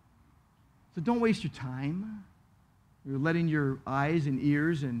 So don't waste your time. You're letting your eyes and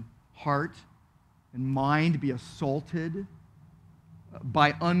ears and heart and mind be assaulted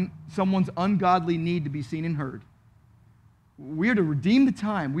by someone's ungodly need to be seen and heard. We are to redeem the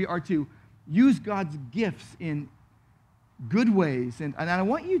time. We are to use God's gifts in good ways. And I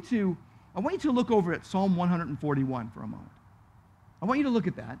want you to look over at Psalm 141 for a moment. I want you to look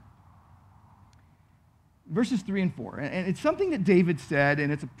at that. Verses 3 and 4. And it's something that David said,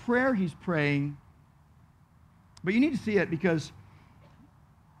 and it's a prayer he's praying. But you need to see it because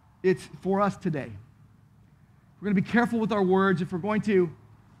it's for us today. We're going to be careful with our words if we're going to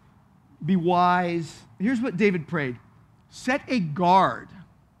be wise. Here's what David prayed. Set a guard,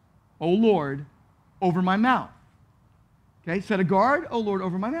 O Lord, over my mouth. Okay, set a guard, O Lord,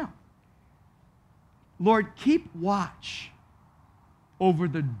 over my mouth. Lord, keep watch over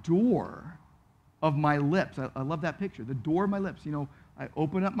the door of my lips. I love that picture, the door of my lips. You know, I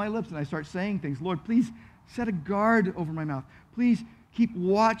open up my lips and I start saying things. Lord, please set a guard over my mouth. Please keep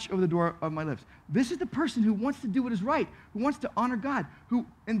watch over the door of my lips. This is the person who wants to do what is right, who wants to honor God, who,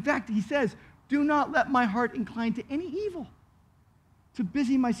 in fact, he says, do not let my heart incline to any evil. to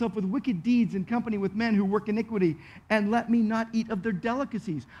busy myself with wicked deeds in company with men who work iniquity, and let me not eat of their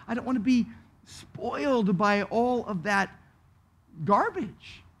delicacies. I don't want to be spoiled by all of that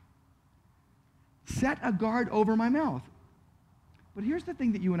garbage. Set a guard over my mouth. But here's the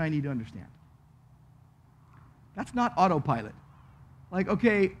thing that you and I need to understand. That's not autopilot. Like,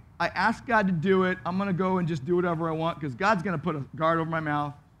 okay, I asked God to do it. I'm going to go and just do whatever I want because God's going to put a guard over my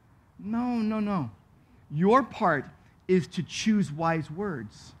mouth. No. Your part is to choose wise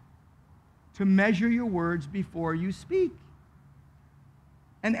words, to measure your words before you speak,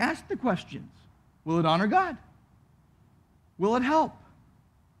 and ask the questions. Will it honor God? Will it help?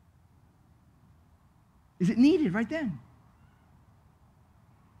 Is it needed right then?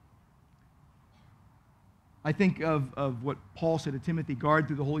 I think of what Paul said to Timothy, guard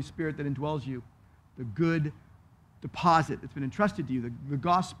through the Holy Spirit that indwells you, the good deposit that's been entrusted to you, the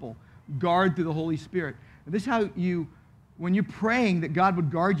gospel, guard through the Holy Spirit. And this is how you, when you're praying that God would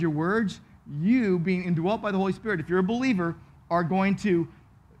guard your words, you, being indwelt by the Holy Spirit, if you're a believer, are going to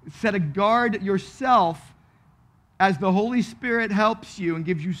set a guard yourself as the Holy Spirit helps you and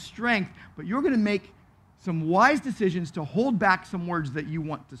gives you strength, but you're going to make some wise decisions to hold back some words that you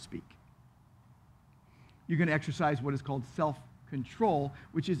want to speak. You're going to exercise what is called self-control,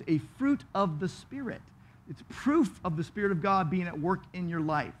 which is a fruit of the Spirit. It's proof of the Spirit of God being at work in your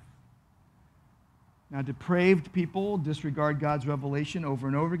life. Now, depraved people disregard God's revelation over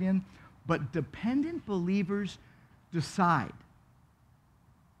and over again, but dependent believers decide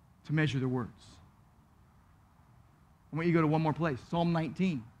to measure their words. I want you to go to one more place, Psalm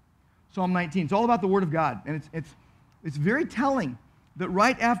 19. Psalm 19. It's all about the Word of God, and it's very telling that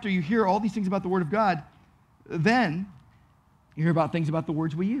right after you hear all these things about the Word of God, then you hear about things about the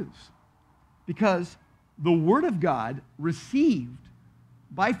words we use. Because the Word of God, received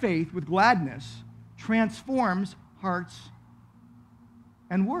by faith with gladness, transforms hearts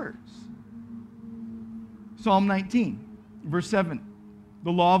and words. Psalm 19, verse 7.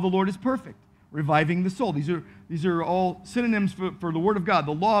 The law of the Lord is perfect, reviving the soul. These are all synonyms for the Word of God.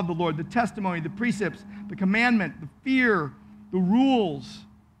 The law of the Lord, the testimony, the precepts, the commandment, the fear, the rules.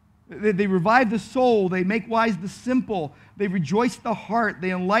 They revive the soul. They make wise the simple. They rejoice the heart.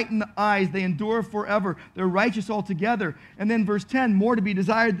 They enlighten the eyes. They endure forever. They're righteous altogether. And then verse 10, more to be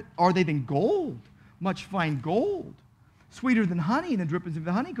desired are they than gold, much fine gold, sweeter than honey and the drippings of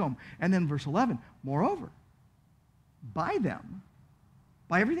the honeycomb. And then verse 11, moreover, by them,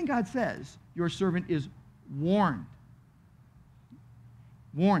 by everything God says, your servant is warned.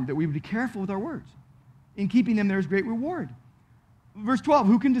 Warned that we would be careful with our words. In keeping them, there is great reward. Verse 12,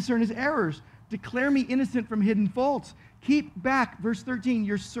 who can discern his errors? Declare me innocent from hidden faults. Keep back, verse 13,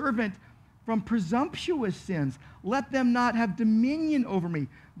 your servant from presumptuous sins. Let them not have dominion over me.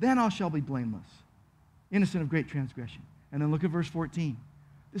 Then I shall be blameless, innocent of great transgression. And then look at verse 14.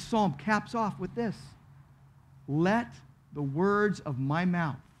 This psalm caps off with this. Let the words of my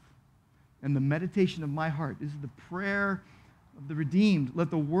mouth and the meditation of my heart, this is the prayer of the redeemed.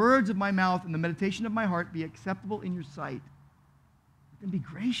 Let the words of my mouth and the meditation of my heart be acceptable in your sight. Let them be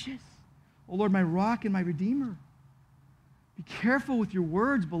gracious. O Lord, my rock and my redeemer. Be careful with your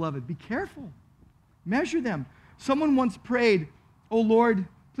words, beloved. Be careful. Measure them. Someone once prayed, O Lord,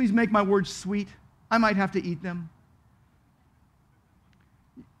 please make my words sweet. I might have to eat them.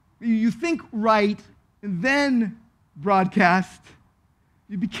 You think right and then broadcast.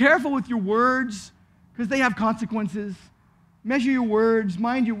 You be careful with your words because they have consequences. Measure your words,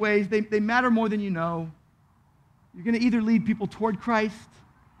 mind your ways. They matter more than you know. You're going to either lead people toward Christ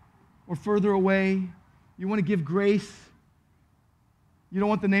or further away. You want to give grace. You don't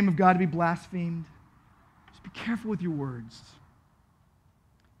want the name of God to be blasphemed. Just be careful with your words.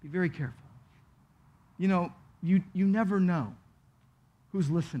 Be very careful. You know, you never know who's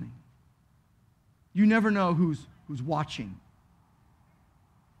listening. You never know who's watching.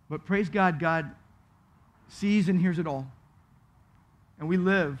 But praise God, God sees and hears it all. And we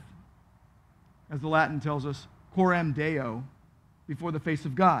live, as the Latin tells us, coram Deo, before the face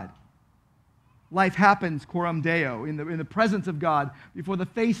of God. Life happens coram Deo, in the presence of God, before the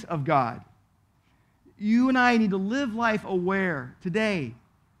face of God. You and I need to live life aware today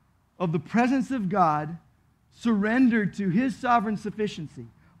of the presence of God, surrendered to His sovereign sufficiency,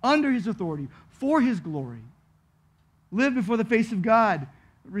 under His authority, for His glory. Live before the face of God.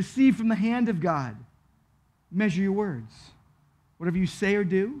 Receive from the hand of God. Measure your words. Whatever you say or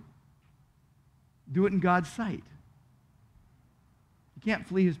do, do it in God's sight. You can't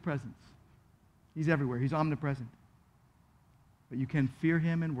flee His presence. He's everywhere. He's omnipresent. But you can fear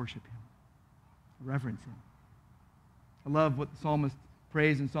Him and worship Him. Reverence Him. I love what the psalmist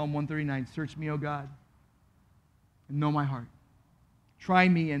prays in Psalm 139. Search me, O God, and know my heart. Try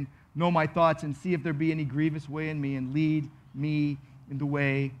me and know my thoughts and see if there be any grievous way in me and lead me in the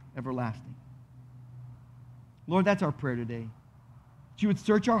way everlasting. Lord, that's our prayer today. That you would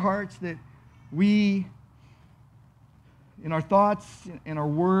search our hearts, that we, in our thoughts and our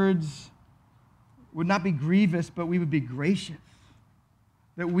words, would not be grievous, but we would be gracious.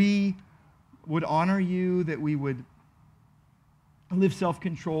 That we would honor you, that we would live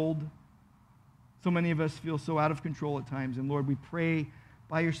self-controlled. So many of us feel so out of control at times. And Lord, we pray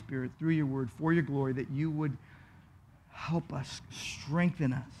by your Spirit, through your word, for your glory, that you would help us,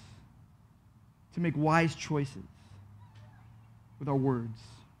 strengthen us to make wise choices with our words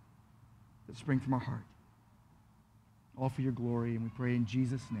that spring from our heart. All for your glory, and we pray in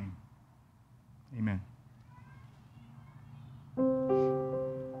Jesus' name. Amen.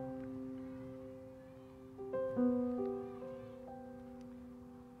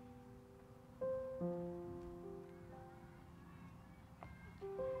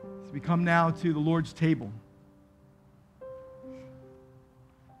 So we come now to the Lord's table.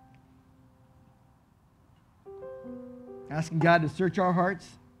 Asking God to search our hearts.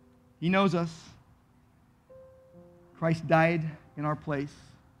 He knows us. Christ died in our place.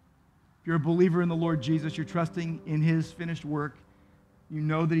 If you're a believer in the Lord Jesus, you're trusting in his finished work, you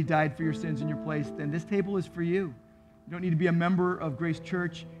know that he died for your sins in your place, then this table is for you. You don't need to be a member of Grace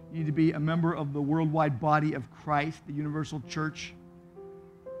Church. You need to be a member of the worldwide body of Christ, the universal church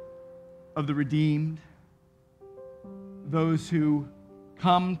of the redeemed. Those who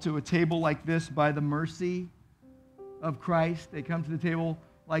come to a table like this by the mercy of Christ. They come to the table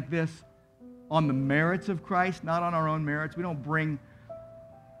like this on the merits of Christ, not on our own merits. We don't bring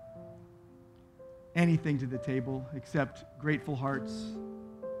anything to the table except grateful hearts.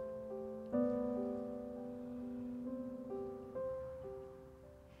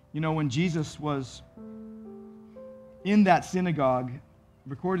 You know, when Jesus was in that synagogue,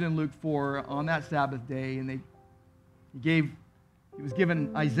 recorded in Luke 4, on that Sabbath day, and he was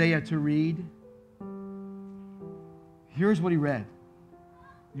given Isaiah to read. Here's what he read.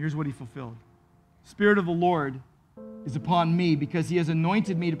 Here's what he fulfilled. Spirit of the Lord is upon me, because he has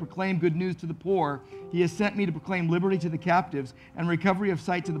anointed me to proclaim good news to the poor. He has sent me to proclaim liberty to the captives and recovery of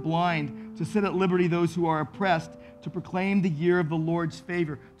sight to the blind, to set at liberty those who are oppressed, to proclaim the year of the Lord's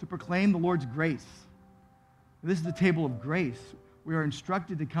favor, to proclaim the Lord's grace. This is the table of grace. We are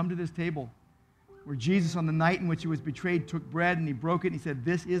instructed to come to this table where Jesus, on the night in which he was betrayed, took bread and he broke it and he said,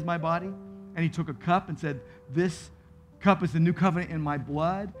 "This is my body." And he took a cup and said, "This cup is the new covenant in my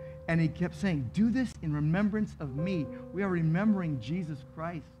blood." And he kept saying, "Do this in remembrance of me." We are remembering Jesus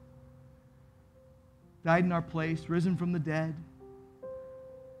Christ. Died in our place, risen from the dead.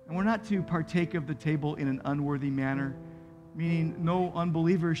 And we're not to partake of the table in an unworthy manner, meaning no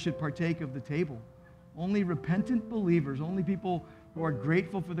unbelievers should partake of the table. Only repentant believers, only people who are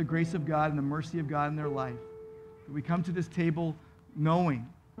grateful for the grace of God and the mercy of God in their life. We come to this table knowing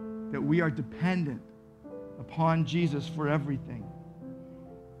that we are dependent upon Jesus for everything.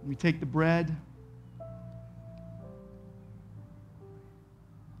 We take the bread,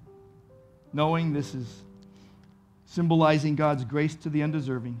 knowing this is symbolizing God's grace to the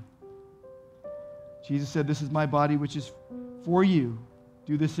undeserving. Jesus said, "This is my body, which is for you.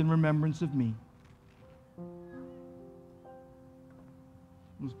 Do this in remembrance of me."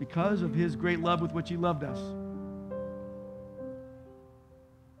 It was because of his great love with which he loved us.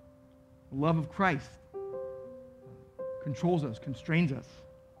 The love of Christ controls us, constrains us.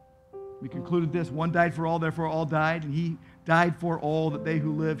 We concluded this: one died for all, therefore all died, and he died for all, that they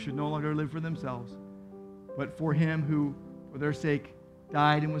who live should no longer live for themselves, but for him who, for their sake,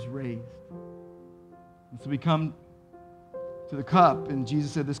 died and was raised. And so we come to the cup, and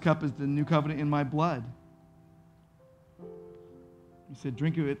Jesus said, "This cup is the new covenant in my blood." He said,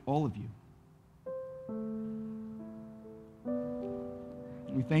 "Drink of it, all of you."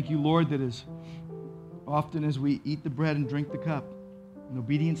 And we thank you, Lord, that as often as we eat the bread and drink the cup, in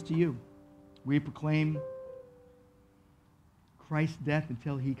obedience to you, we proclaim Christ's death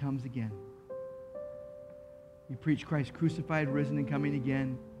until he comes again. We preach Christ crucified, risen, and coming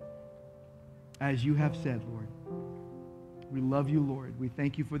again, as you have said, Lord. We love you, Lord. We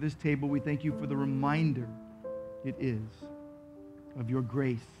thank you for this table. We thank you for the reminder it is of your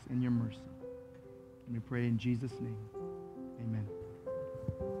grace and your mercy. And we pray in Jesus' name. Amen.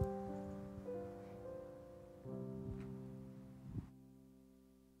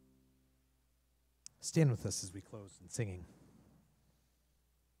 Stand with us as we close in singing.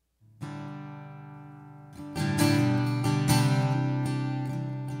 When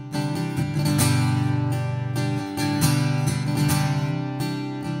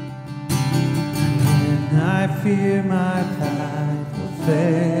I fear my path will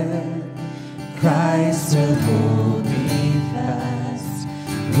fled, Christ will hold me fast.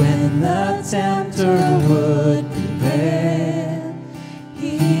 When the tempter would prevail,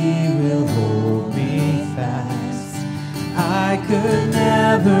 he will hold me fast. I could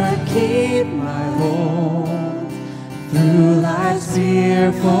never keep my hold through life's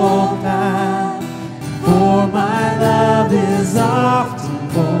fearful path, for my love is often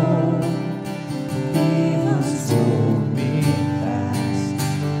cold. He must hold me fast.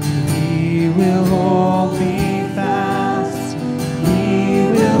 He will hold me fast. He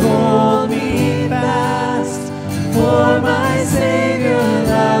will hold me fast. For my Savior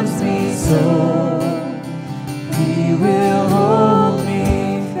loves me so. He will hold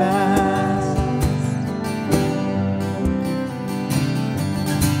me fast.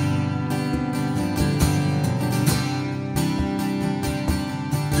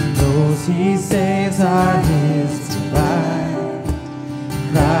 Those he saves are his delight.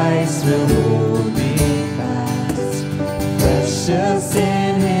 Christ will hold me fast. Precious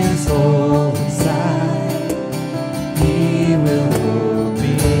in his holy sight, he will hold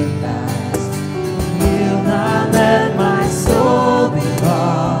me fast. Will not let my soul be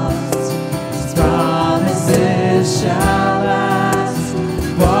lost. His promises shall last.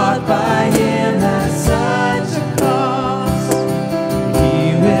 Bought by him at such a cost.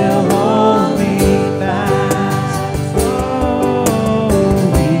 He will hold me fast. Oh,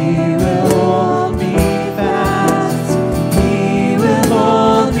 he will hold me fast. He will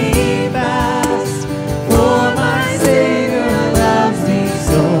hold me fast. For my Savior loves me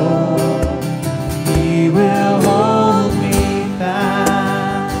so. He will hold me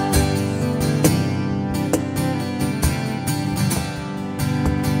fast.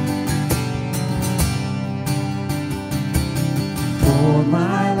 For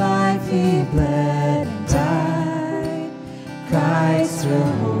my life he bled and died. Christ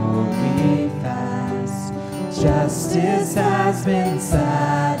will hold me fast. Justice has been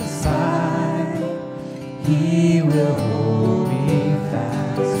satisfied. He will hold me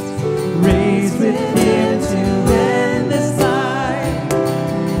fast. Raised with him to endless life.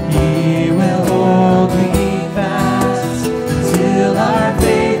 He will hold me fast till our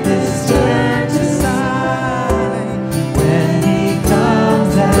faith is turned to sight. When he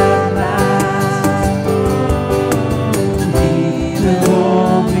comes at last, he will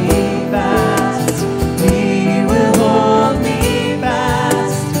hold me fast. He will hold me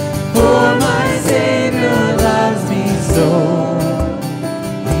fast. For my Savior loves me so.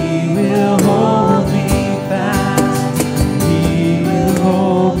 He will hold me fast. He will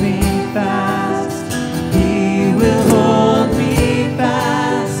hold me fast. He will hold me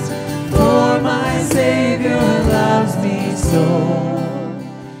fast. For my Savior loves me so.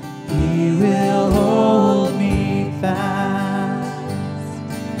 He will hold me fast.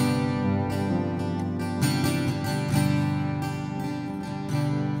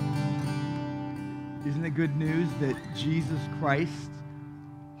 Isn't it good news that Jesus Christ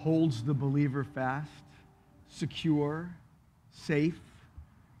holds the believer fast, secure, safe,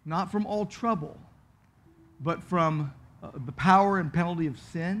 not from all trouble, but from the power and penalty of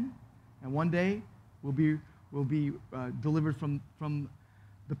sin, and one day will be delivered from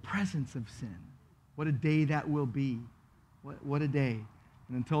the presence of sin. What a day that will be. What a day.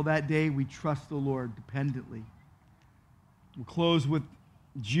 And until that day, we trust the Lord dependently. We'll close with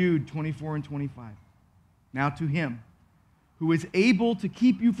Jude 24 and 25. Now to him who is able to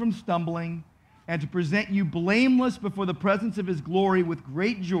keep you from stumbling and to present you blameless before the presence of his glory with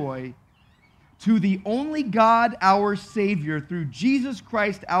great joy, to the only God, our Savior, through Jesus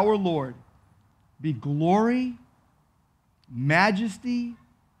Christ our Lord, be glory, majesty,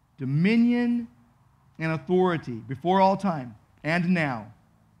 dominion, and authority before all time, and now,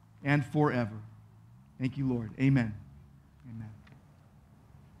 and forever. Thank you, Lord. Amen. Amen.